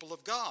redeemed people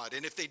of God.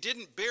 And if they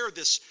didn't bear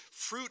this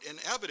fruit and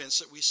evidence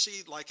that we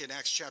see like in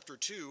Acts chapter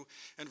 2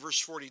 and verse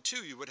 42,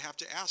 you would have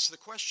to ask the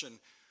question,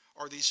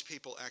 are these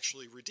people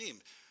actually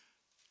redeemed?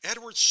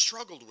 Edwards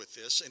struggled with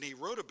this, and he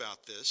wrote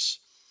about this,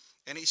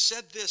 and he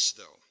said this,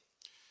 though,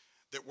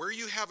 that where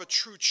you have a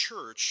true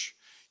church,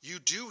 you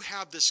do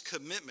have this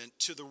commitment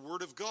to the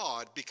Word of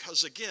God,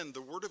 because again,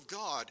 the Word of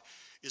God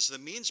is the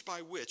means by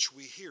which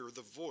we hear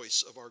the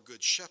voice of our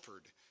good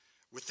shepherd,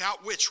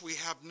 without which we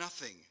have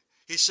nothing.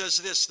 He says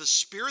this, the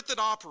Spirit that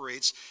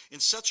operates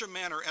in such a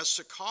manner as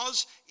to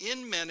cause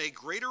in men a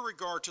greater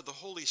regard to the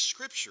Holy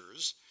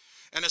Scriptures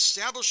and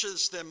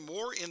establishes them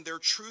more in their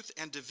truth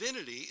and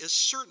divinity is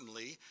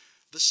certainly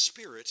the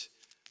Spirit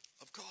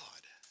of God.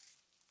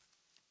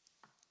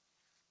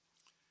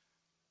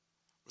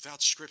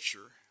 Without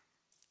Scripture,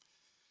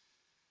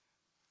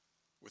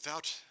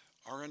 without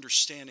our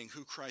understanding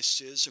who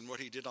Christ is and what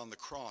he did on the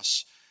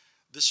cross,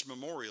 this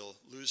memorial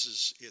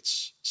loses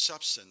its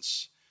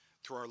substance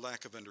through our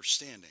lack of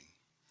understanding.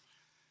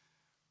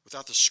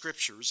 Without the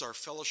Scriptures, our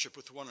fellowship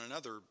with one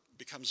another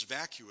becomes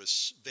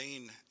vacuous,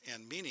 vain,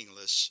 and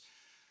meaningless.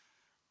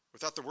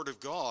 Without the Word of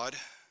God,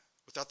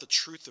 without the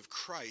truth of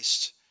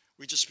Christ,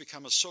 we just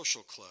become a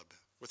social club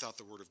without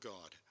the Word of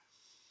God.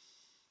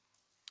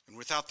 And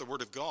without the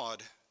Word of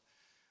God,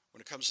 when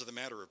it comes to the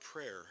matter of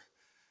prayer,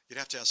 you'd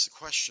have to ask the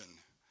question,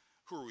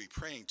 who are we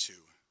praying to?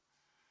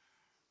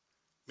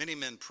 Many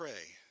men pray.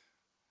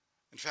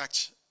 In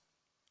fact,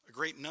 a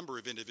great number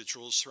of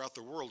individuals throughout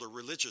the world are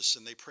religious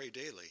and they pray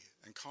daily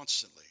and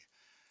constantly.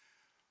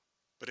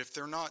 But if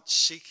they're not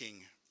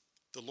seeking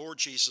the Lord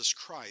Jesus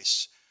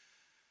Christ,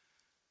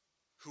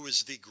 who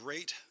is the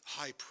great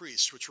high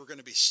priest, which we're going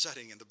to be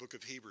studying in the book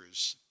of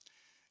Hebrews,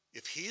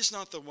 if he's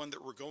not the one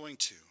that we're going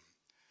to,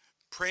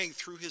 praying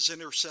through his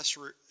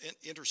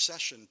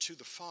intercession to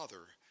the Father,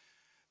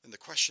 then the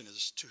question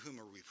is, to whom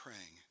are we praying?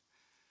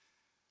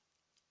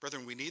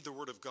 Brethren, we need the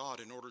Word of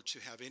God in order to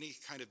have any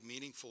kind of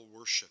meaningful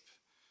worship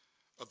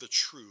of the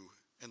true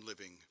and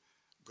living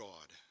God.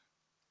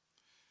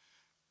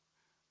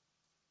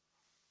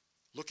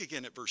 Look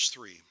again at verse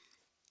 3.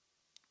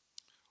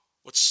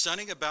 What's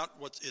stunning about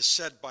what is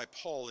said by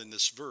Paul in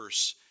this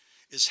verse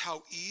is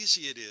how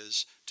easy it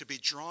is to be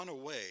drawn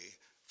away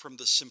from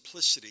the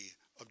simplicity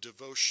of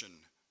devotion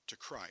to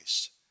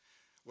Christ.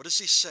 What does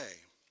he say?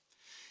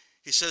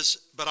 He says,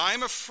 but I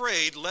am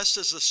afraid lest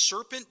as the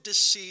serpent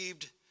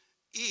deceived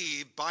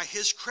Eve by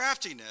his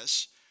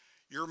craftiness,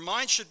 your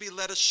mind should be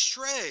led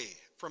astray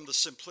from the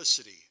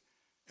simplicity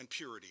and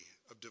purity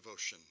of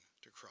devotion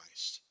to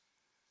Christ.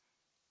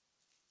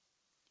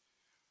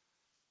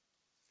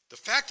 The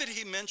fact that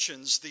he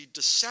mentions the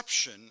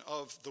deception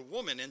of the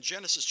woman in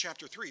Genesis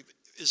chapter 3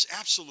 is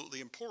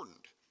absolutely important.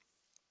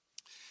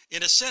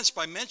 In a sense,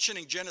 by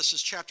mentioning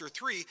Genesis chapter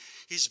 3,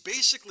 he's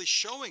basically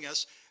showing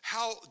us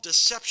how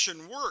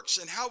deception works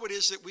and how it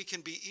is that we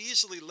can be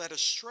easily led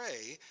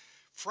astray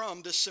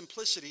from the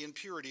simplicity and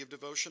purity of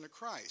devotion to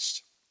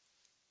Christ.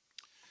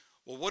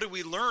 Well, what do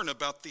we learn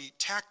about the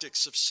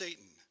tactics of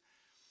Satan?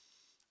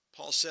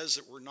 Paul says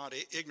that we're not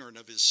ignorant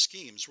of his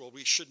schemes. Well,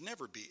 we should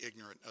never be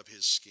ignorant of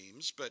his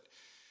schemes, but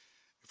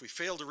if we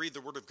fail to read the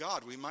Word of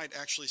God, we might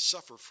actually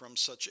suffer from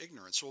such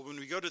ignorance. Well, when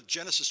we go to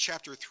Genesis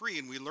chapter 3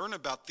 and we learn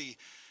about the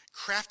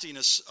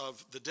craftiness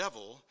of the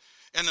devil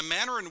and the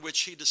manner in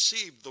which he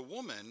deceived the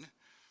woman,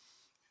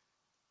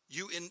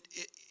 you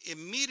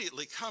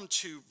immediately come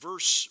to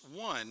verse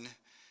 1,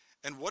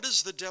 and what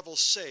does the devil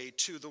say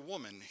to the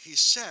woman? He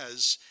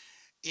says,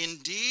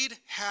 indeed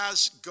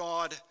has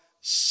God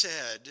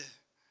said,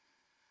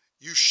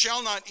 you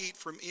shall not eat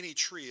from any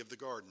tree of the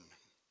garden.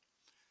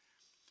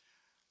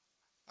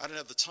 I don't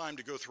have the time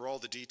to go through all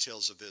the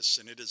details of this,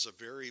 and it is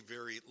a very,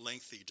 very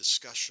lengthy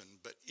discussion.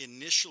 But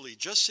initially,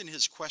 just in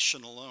his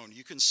question alone,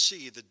 you can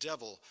see the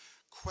devil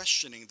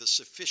questioning the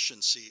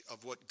sufficiency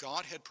of what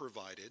God had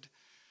provided,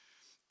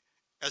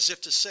 as if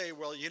to say,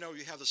 well, you know,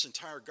 you have this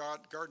entire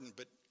garden,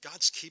 but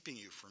God's keeping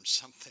you from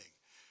something.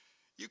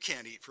 You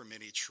can't eat from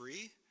any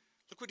tree.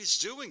 Look what he's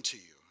doing to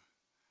you.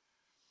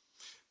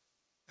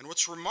 And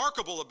what's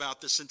remarkable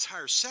about this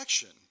entire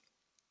section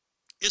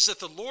is that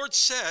the Lord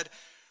said,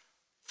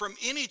 from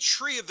any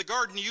tree of the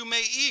garden you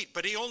may eat,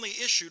 but he only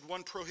issued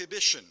one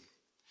prohibition.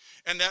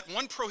 And that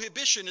one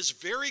prohibition is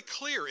very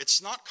clear.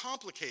 It's not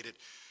complicated.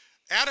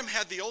 Adam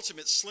had the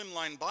ultimate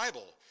slimline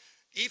Bible.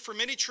 Eat from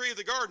any tree of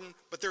the garden,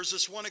 but there's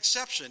this one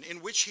exception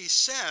in which he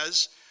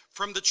says,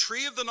 from the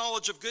tree of the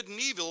knowledge of good and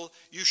evil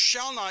you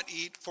shall not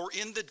eat, for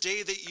in the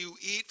day that you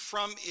eat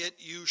from it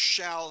you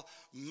shall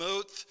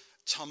moth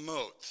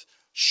tamoth,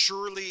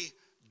 surely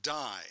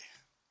die.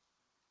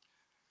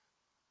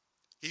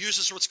 He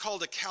uses what's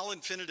called a Cal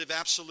infinitive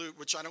absolute,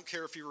 which I don't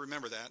care if you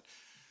remember that.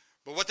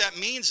 But what that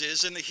means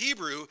is, in the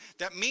Hebrew,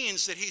 that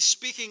means that he's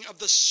speaking of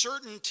the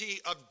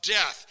certainty of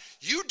death.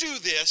 You do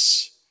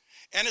this,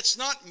 and it's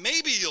not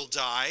maybe you'll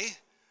die,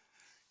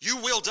 you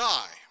will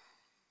die.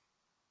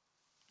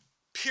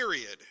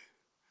 Period.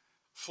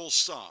 Full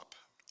stop.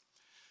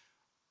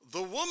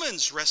 The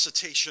woman's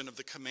recitation of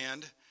the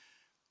command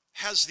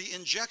has the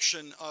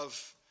injection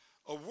of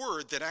a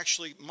word that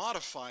actually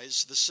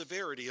modifies the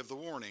severity of the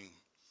warning.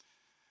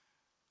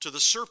 To the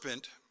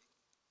serpent,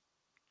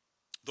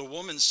 the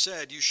woman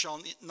said, you shall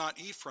not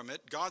eat from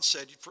it. God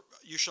said,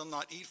 you shall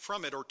not eat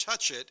from it or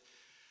touch it,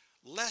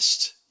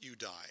 lest you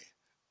die.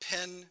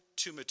 Pen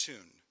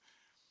tumatun.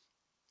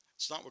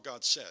 It's not what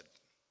God said.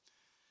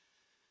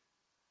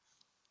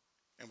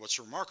 And what's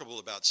remarkable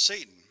about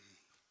Satan,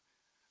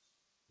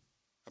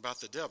 about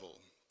the devil,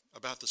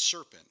 about the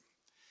serpent,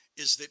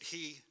 is that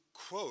he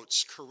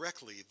quotes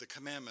correctly the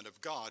commandment of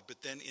God,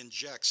 but then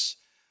injects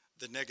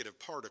the negative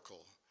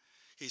particle.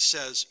 He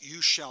says,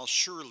 you shall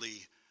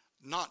surely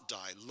not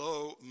die,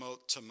 lo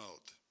moth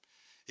tamoth.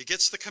 He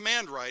gets the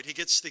command right, he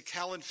gets the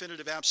Cal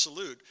infinitive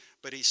absolute,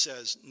 but he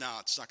says, no,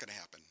 it's not going to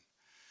happen.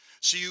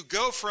 So you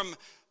go from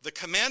the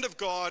command of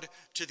God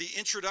to the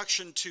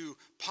introduction to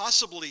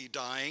possibly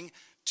dying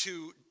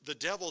to the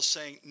devil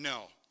saying,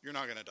 no, you're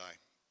not going to die.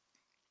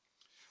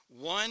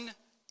 One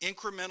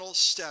incremental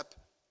step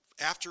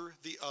after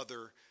the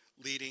other,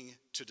 leading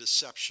to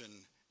deception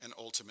and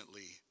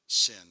ultimately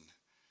sin.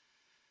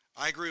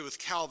 I agree with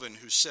Calvin,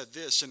 who said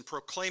this, in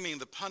proclaiming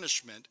the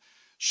punishment,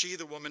 she,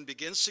 the woman,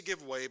 begins to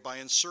give way by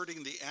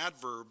inserting the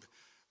adverb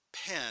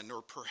pen,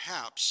 or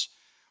perhaps,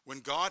 when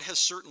God has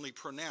certainly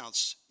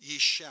pronounced, ye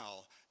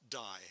shall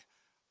die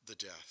the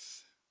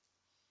death.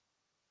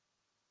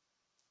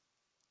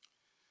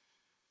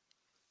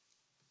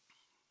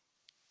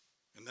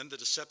 And then the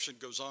deception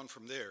goes on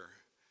from there.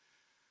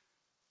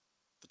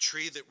 The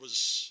tree that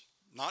was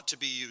not to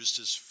be used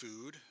as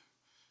food,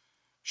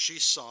 she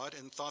saw it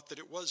and thought that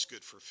it was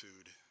good for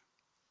food.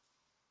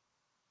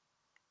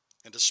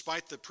 And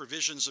despite the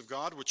provisions of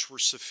God, which were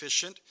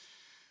sufficient,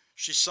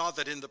 she saw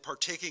that in the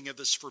partaking of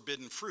this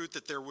forbidden fruit,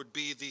 that there would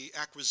be the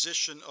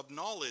acquisition of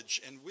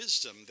knowledge and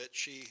wisdom that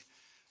she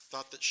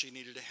thought that she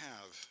needed to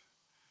have.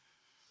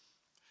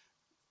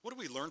 What do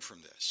we learn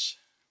from this?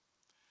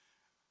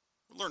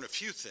 We learn a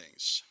few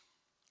things.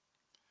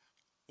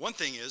 One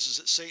thing is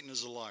that Satan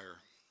is a liar,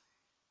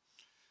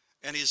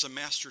 and he is a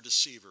master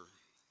deceiver.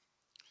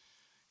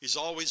 He's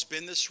always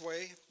been this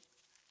way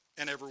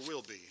and ever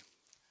will be.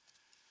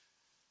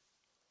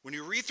 When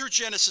you read through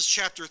Genesis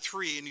chapter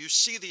 3 and you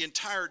see the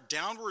entire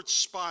downward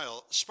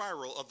spiral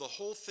of the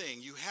whole thing,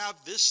 you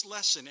have this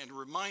lesson and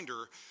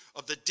reminder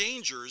of the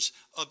dangers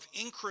of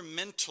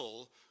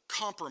incremental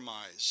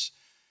compromise,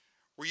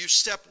 where you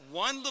step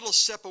one little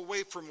step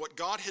away from what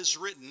God has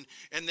written,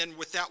 and then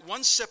with that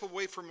one step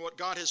away from what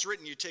God has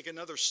written, you take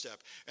another step,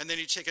 and then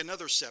you take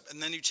another step,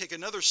 and then you take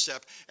another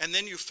step, and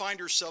then you find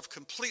yourself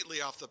completely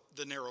off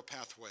the narrow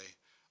pathway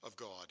of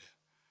God.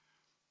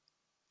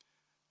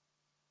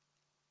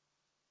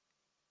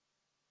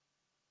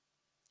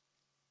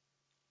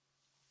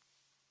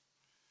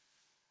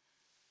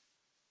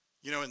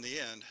 You know, in the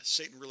end,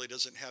 Satan really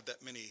doesn't have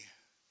that many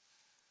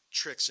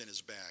tricks in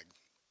his bag.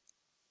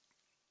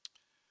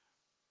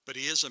 But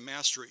he is a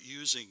master at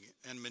using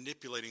and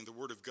manipulating the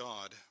Word of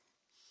God.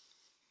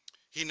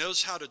 He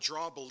knows how to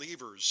draw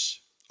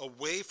believers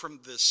away from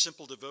the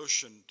simple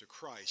devotion to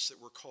Christ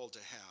that we're called to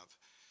have.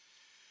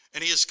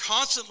 And he is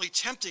constantly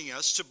tempting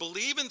us to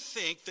believe and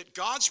think that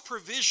God's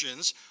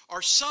provisions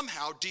are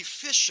somehow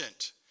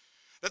deficient,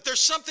 that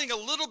there's something a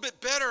little bit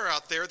better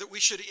out there that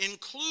we should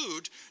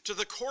include to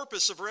the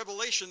corpus of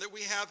revelation that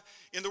we have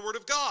in the Word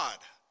of God.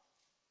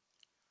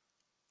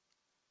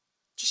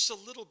 Just a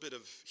little bit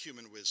of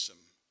human wisdom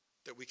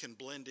that we can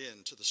blend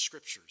into the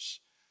Scriptures.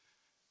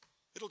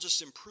 It'll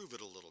just improve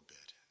it a little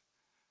bit.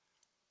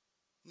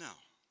 No.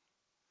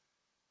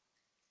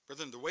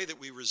 Brethren, the way that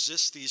we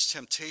resist these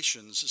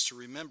temptations is to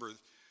remember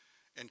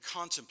and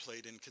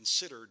contemplate and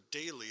consider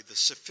daily the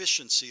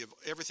sufficiency of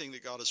everything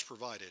that God has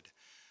provided.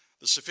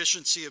 The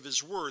sufficiency of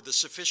His Word, the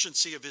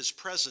sufficiency of His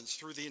presence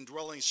through the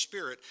indwelling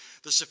Spirit,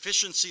 the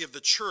sufficiency of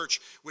the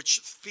church, which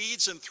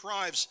feeds and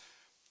thrives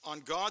on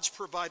God's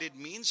provided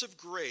means of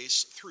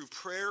grace through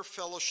prayer,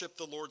 fellowship,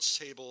 the Lord's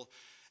table,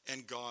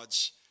 and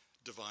God's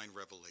divine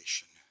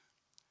revelation.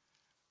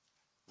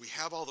 We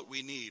have all that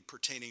we need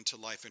pertaining to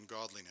life and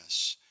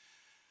godliness.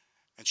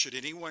 And should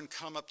anyone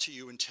come up to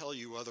you and tell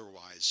you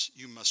otherwise,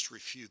 you must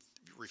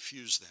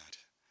refuse that.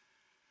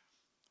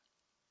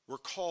 we're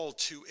called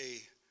to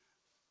a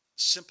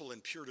simple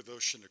and pure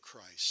devotion to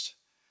Christ.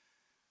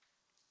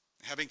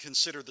 Having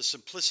considered the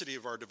simplicity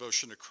of our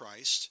devotion to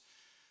Christ,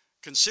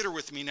 consider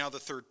with me now the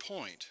third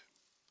point.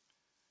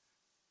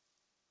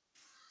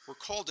 We're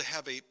called to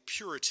have a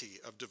purity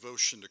of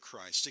devotion to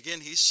Christ.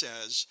 Again, he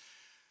says,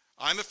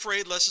 I'm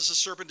afraid lest as the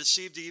serpent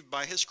deceived Eve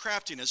by his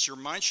craftiness, your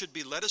mind should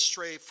be led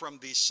astray from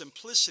the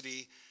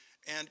simplicity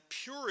and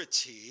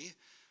purity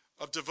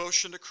of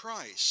devotion to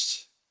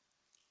Christ.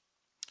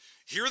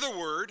 Here the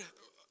word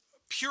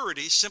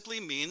purity simply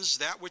means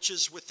that which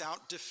is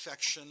without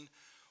defection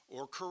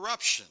or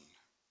corruption.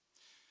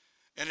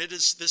 And it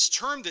is this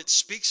term that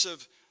speaks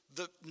of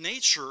the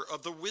nature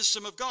of the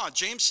wisdom of God.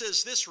 James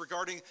says this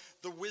regarding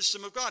the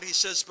wisdom of God. He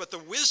says, but the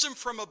wisdom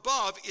from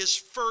above is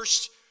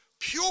first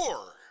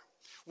pure.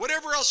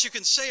 Whatever else you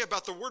can say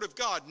about the word of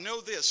God,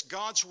 know this: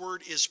 God's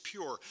word is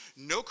pure.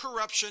 No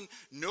corruption,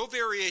 no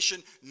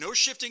variation, no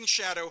shifting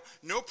shadow,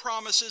 no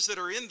promises that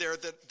are in there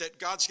that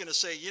God's going to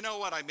say, you know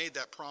what, I made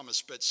that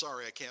promise, but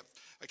sorry,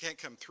 I can't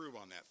come through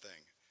on that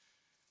thing.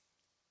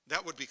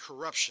 That would be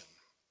corruption,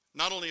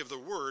 not only of the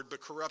word,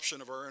 but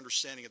corruption of our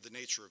understanding of the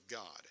nature of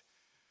God.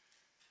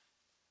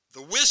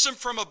 The wisdom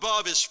from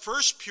above is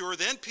first pure,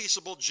 then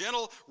peaceable,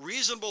 gentle,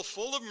 reasonable,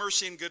 full of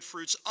mercy and good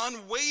fruits,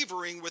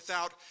 unwavering,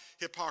 without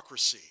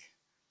hypocrisy.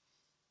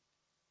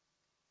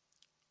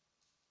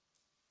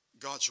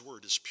 God's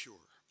word is pure.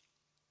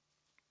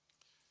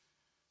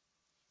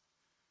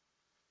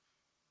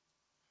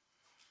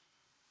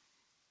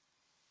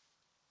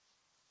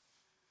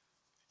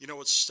 You know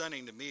what's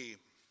stunning to me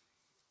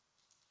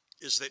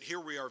is that here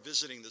we are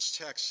visiting this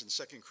text in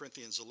 2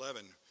 Corinthians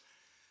 11.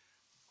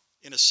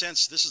 In a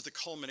sense, this is the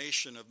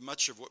culmination of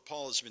much of what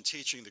Paul has been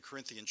teaching the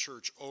Corinthian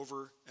church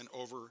over and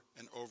over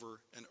and over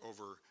and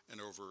over and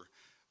over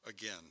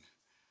again.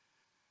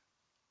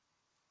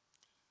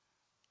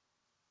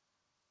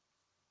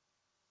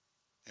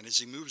 And as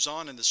he moves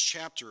on in this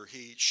chapter,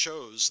 he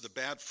shows the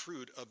bad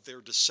fruit of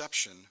their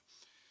deception,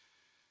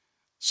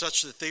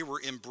 such that they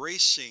were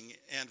embracing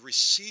and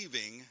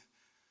receiving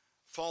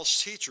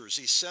false teachers.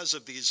 He says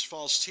of these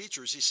false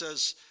teachers, he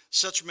says,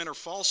 such men are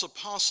false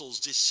apostles,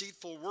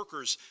 deceitful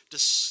workers,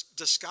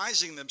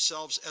 disguising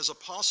themselves as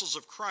apostles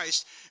of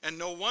Christ, and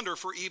no wonder,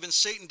 for even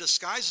Satan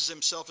disguises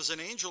himself as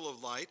an angel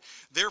of light.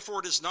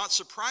 Therefore it is not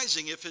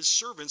surprising if his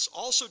servants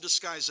also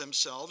disguise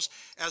themselves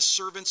as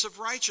servants of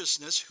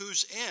righteousness,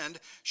 whose end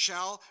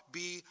shall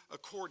be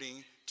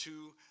according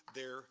to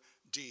their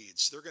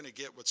deeds. They're going to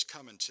get what's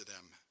coming to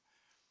them.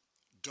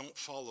 Don't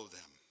follow them.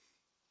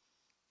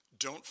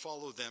 Don't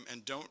follow them,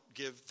 and don't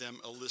give them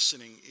a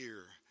listening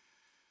ear.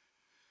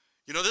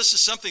 You know, this is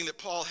something that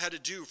Paul had to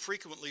do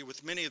frequently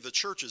with many of the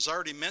churches. I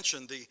already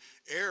mentioned the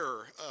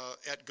error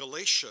at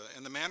Galatia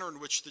and the manner in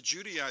which the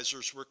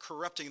Judaizers were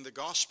corrupting the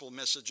gospel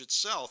message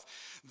itself.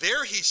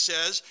 There he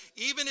says,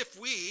 even if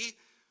we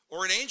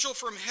or an angel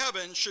from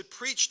heaven should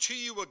preach to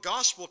you a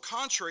gospel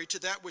contrary to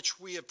that which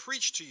we have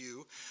preached to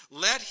you,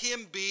 let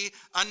him be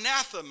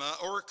anathema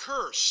or a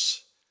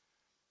curse.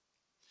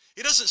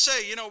 He doesn't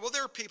say,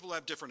 there are people who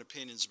have different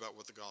opinions about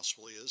what the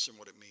gospel is and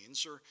what it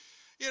means. Or,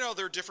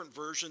 there are different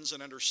versions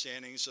and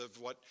understandings of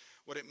what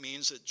it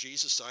means that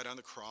Jesus died on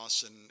the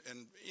cross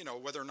and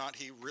whether or not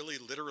he really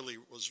literally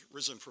was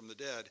risen from the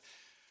dead.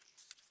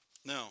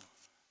 No.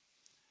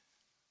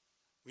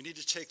 We need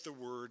to take the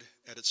word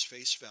at its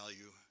face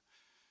value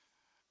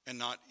and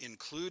not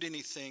include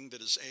anything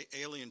that is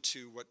alien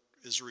to what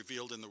is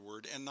revealed in the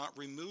word and not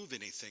remove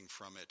anything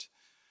from it.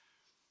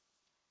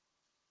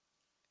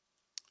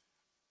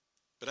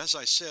 But as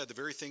I said, the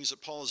very things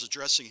that Paul is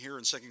addressing here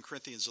in 2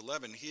 Corinthians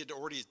 11, he had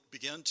already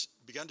begun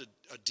to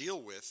deal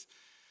with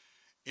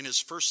in his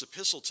first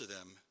epistle to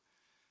them,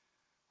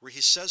 where he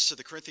says to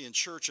the Corinthian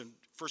church in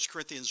 1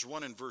 Corinthians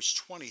 1 and verse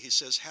 20, he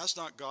says, has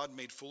not God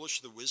made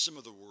foolish the wisdom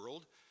of the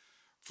world?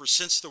 For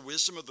since in the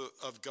wisdom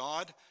of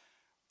God,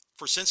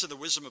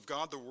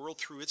 the world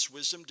through its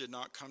wisdom did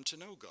not come to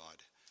know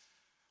God.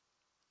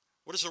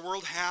 What does the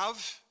world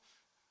have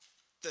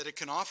that it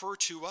can offer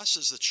to us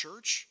as the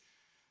church?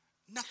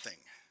 Nothing.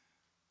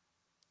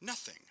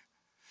 Nothing.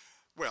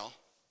 Well,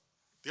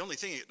 the only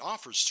thing it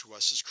offers to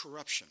us is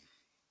corruption.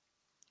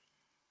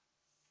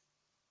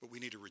 But we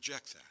need to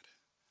reject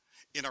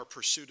that in our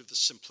pursuit of the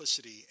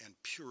simplicity and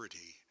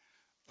purity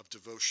of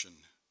devotion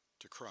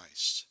to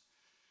Christ.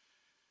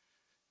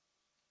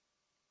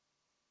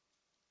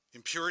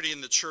 Impurity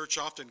in the church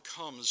often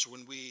comes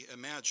when we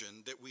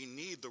imagine that we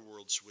need the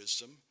world's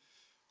wisdom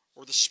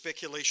or the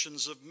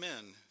speculations of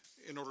men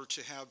in order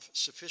to have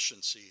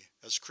sufficiency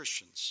as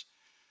Christians.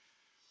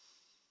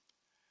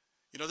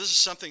 This is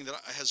something that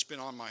has been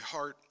on my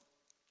heart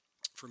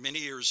for many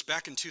years.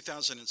 Back in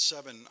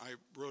 2007, I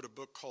wrote a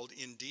book called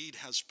Indeed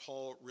Has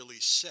Paul Really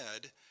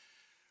Said,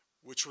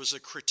 which was a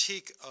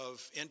critique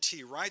of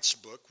N.T. Wright's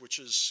book, which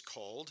is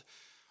called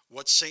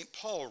What St.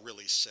 Paul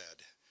Really Said.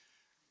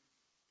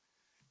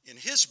 In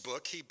his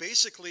book, he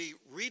basically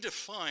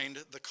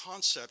redefined the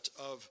concept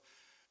of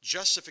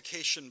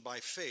justification by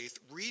faith,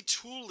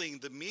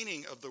 retooling the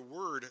meaning of the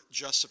word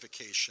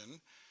justification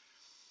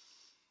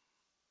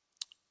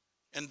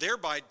and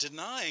thereby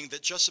denying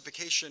that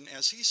justification,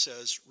 as he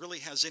says, really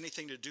has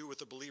anything to do with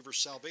the believer's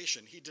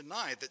salvation. He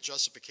denied that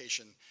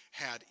justification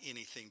had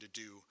anything to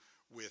do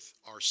with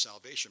our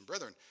salvation.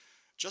 Brethren,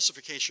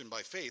 justification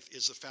by faith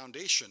is the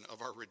foundation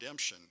of our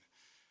redemption.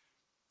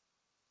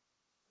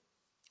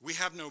 We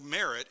have no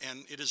merit,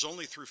 and it is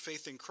only through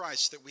faith in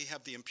Christ that we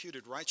have the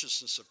imputed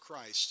righteousness of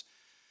Christ,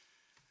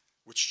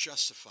 which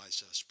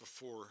justifies us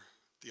before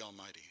the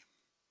Almighty.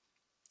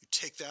 You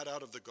take that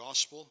out of the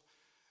gospel,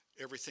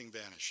 everything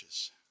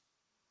vanishes.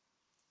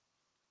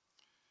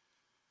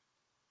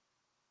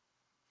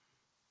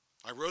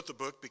 I wrote the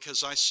book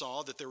because I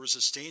saw that there was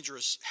this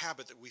dangerous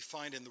habit that we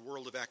find in the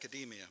world of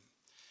academia.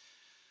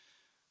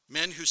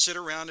 Men who sit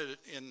around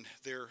in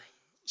their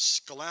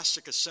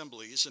scholastic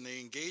assemblies and they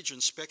engage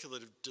in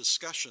speculative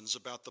discussions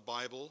about the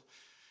Bible,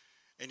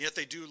 and yet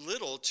they do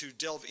little to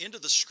delve into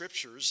the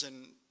scriptures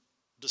and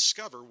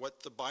discover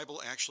what the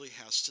Bible actually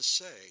has to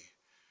say.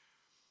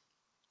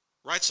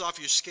 Wright's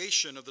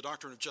obfuscation of the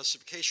doctrine of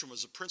justification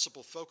was a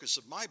principal focus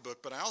of my book,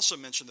 but I also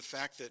mentioned the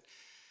fact that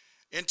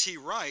N.T.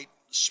 Wright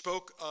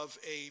spoke of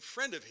a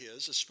friend of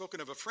his, has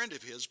spoken of a friend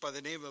of his by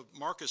the name of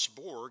Marcus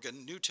Borg, a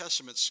New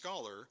Testament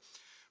scholar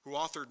who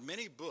authored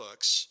many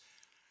books,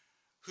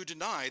 who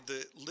denied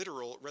the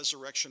literal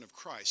resurrection of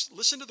Christ.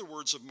 Listen to the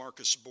words of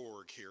Marcus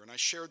Borg here, and I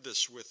shared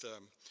this with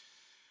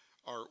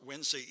our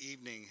Wednesday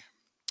evening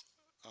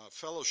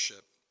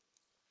fellowship.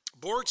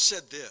 Borg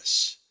said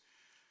this: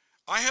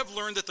 I have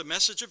learned that the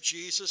message of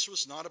Jesus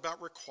was not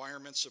about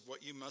requirements of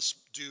what you must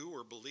do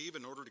or believe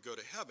in order to go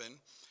to heaven.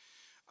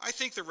 I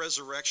think the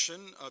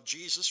resurrection of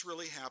Jesus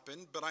really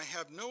happened, but I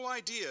have no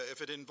idea if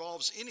it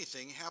involves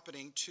anything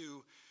happening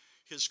to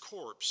his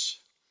corpse.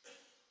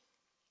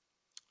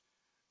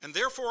 And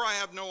therefore, I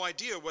have no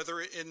idea whether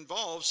it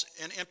involves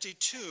an empty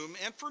tomb.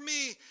 And for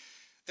me,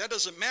 that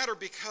doesn't matter,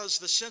 because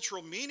the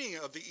central meaning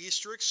of the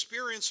Easter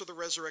experience of the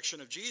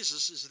resurrection of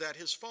Jesus is that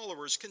his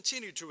followers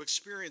continue to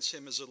experience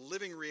him as a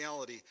living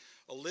reality,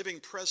 a living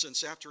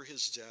presence after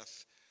his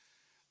death.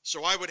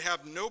 So I would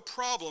have no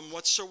problem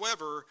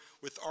whatsoever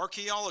with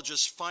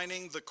archaeologists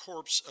finding the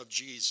corpse of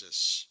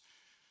Jesus.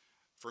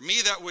 For me,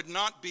 that would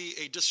not be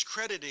a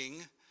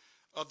discrediting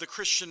of the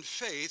Christian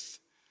faith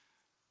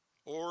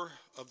or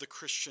of the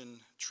Christian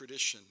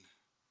tradition.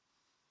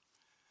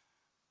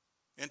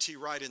 N.T.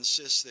 Wright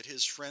insists that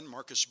his friend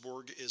Marcus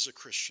Borg is a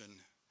Christian,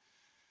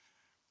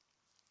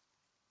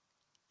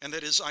 and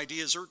that his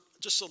ideas are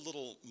just a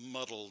little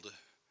muddled.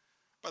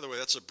 By the way,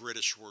 that's a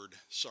British word,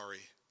 sorry.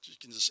 You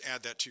can just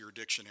add that to your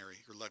dictionary,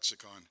 your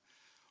lexicon.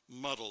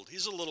 Muddled.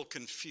 He's a little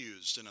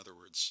confused, in other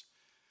words.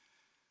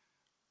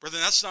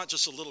 Brethren, that's not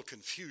just a little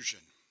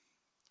confusion.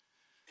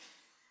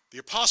 The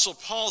Apostle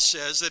Paul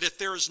says that if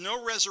there is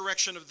no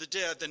resurrection of the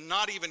dead, then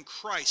not even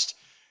Christ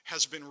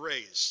has been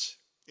raised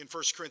in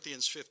 1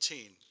 Corinthians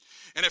 15.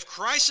 And if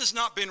Christ has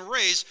not been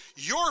raised,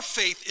 your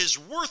faith is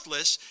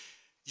worthless.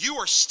 You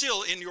are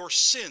still in your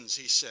sins,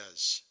 he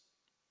says.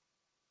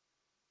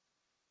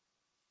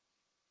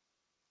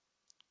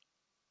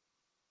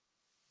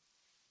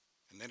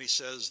 And then he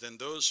says, then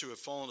those who have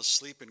fallen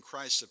asleep in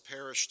Christ have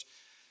perished.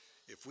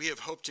 If we have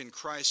hoped in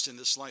Christ in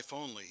this life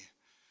only,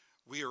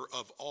 we are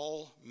of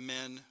all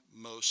men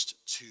most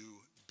to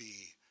be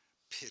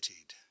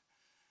pitied.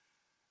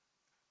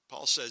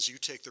 Paul says, you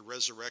take the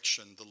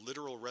resurrection, the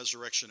literal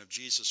resurrection of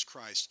Jesus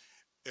Christ,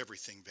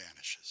 everything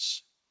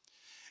vanishes.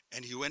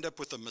 And you end up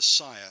with a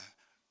Messiah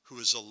who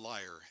is a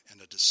liar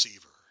and a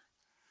deceiver.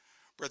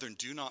 Brethren,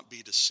 do not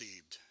be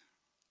deceived.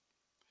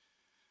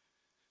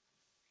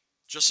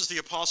 Just as the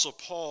Apostle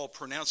Paul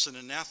pronounced an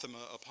anathema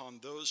upon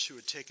those who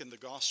had taken the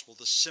gospel,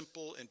 the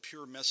simple and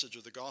pure message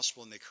of the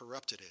gospel, and they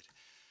corrupted it,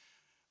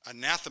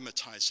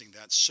 anathematizing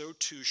that, so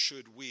too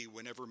should we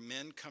whenever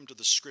men come to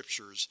the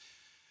scriptures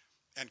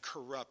and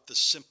corrupt the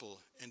simple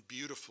and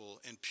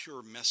beautiful and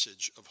pure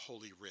message of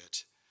Holy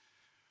Writ.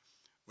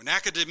 When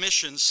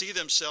academicians see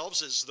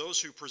themselves as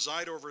those who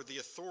preside over the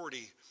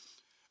authority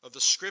of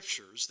the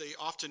scriptures, they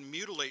often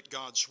mutilate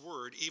God's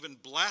word, even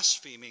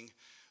blaspheming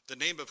the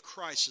name of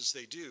Christ as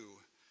they do,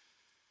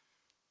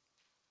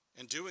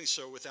 and doing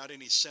so without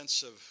any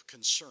sense of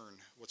concern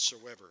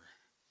whatsoever.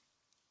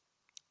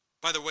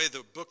 By the way,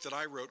 the book that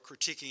I wrote,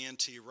 Critiquing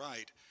N.T.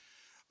 Wright,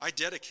 I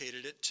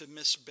dedicated it to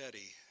Miss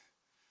Betty.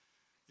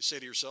 You say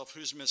to yourself,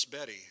 who's Miss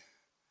Betty?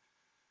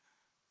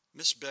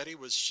 Miss Betty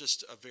was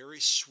just a very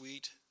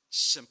sweet,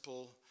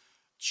 simple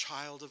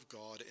child of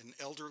God, an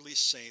elderly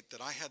saint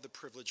that we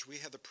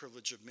had the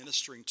privilege of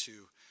ministering to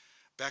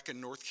back in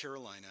North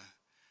Carolina.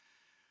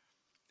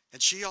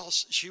 And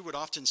she would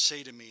often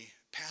say to me,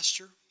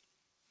 Pastor,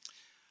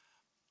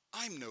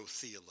 I'm no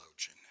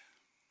theologian.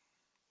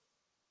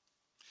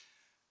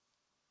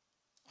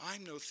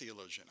 I'm no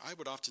theologian. I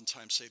would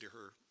oftentimes say to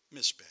her,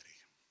 Miss Betty,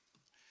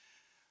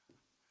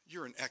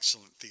 you're an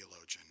excellent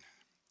theologian.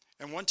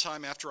 And one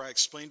time after I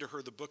explained to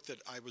her the book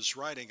that I was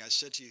writing, I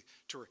said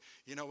to her,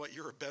 you know what,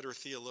 you're a better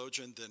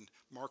theologian than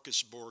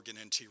Marcus Borg and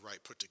N.T. Wright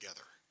put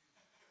together.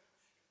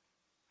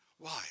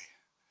 Why?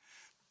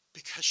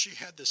 Because she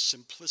had this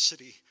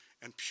simplicity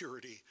and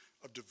purity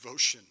of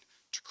devotion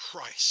to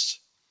Christ.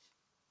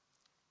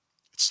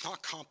 It's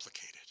not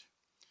complicated.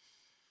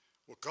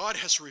 What God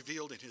has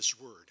revealed in his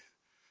word,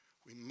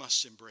 we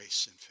must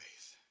embrace in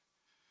faith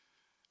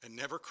and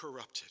never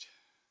corrupt it.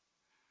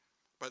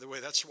 By the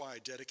way, that's why I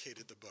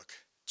dedicated the book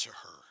to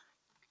her.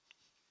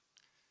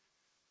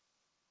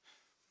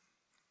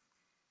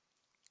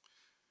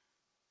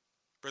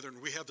 Brethren,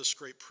 we have this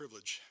great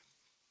privilege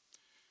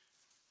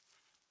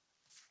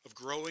of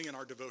growing in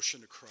our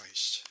devotion to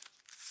Christ,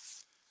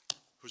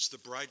 who's the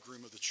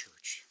bridegroom of the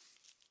church.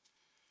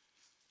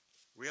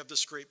 We have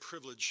this great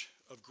privilege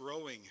of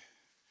growing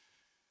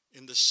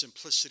in the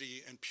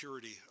simplicity and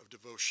purity of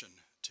devotion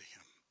to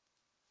him.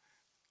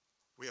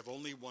 We have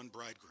only one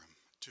bridegroom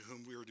to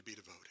whom we are to be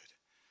devoted.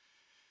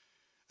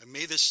 And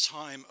may this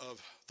time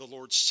of the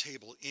Lord's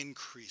table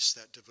increase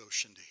that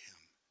devotion to him.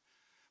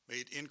 May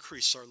it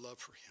increase our love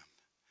for him.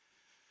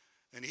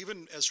 And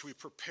even as we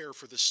prepare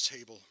for this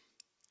table,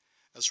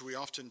 as we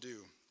often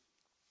do,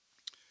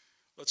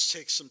 let's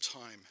take some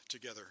time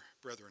together,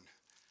 brethren,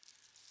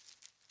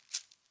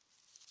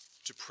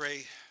 to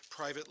pray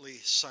privately,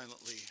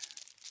 silently,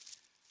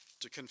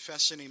 to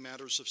confess any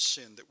matters of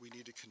sin that we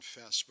need to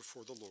confess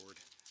before the Lord.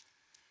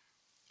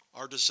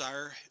 Our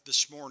desire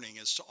this morning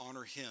is to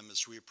honor him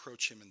as we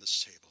approach him in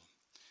this table.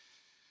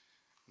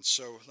 And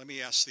so let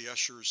me ask the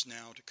ushers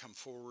now to come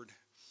forward.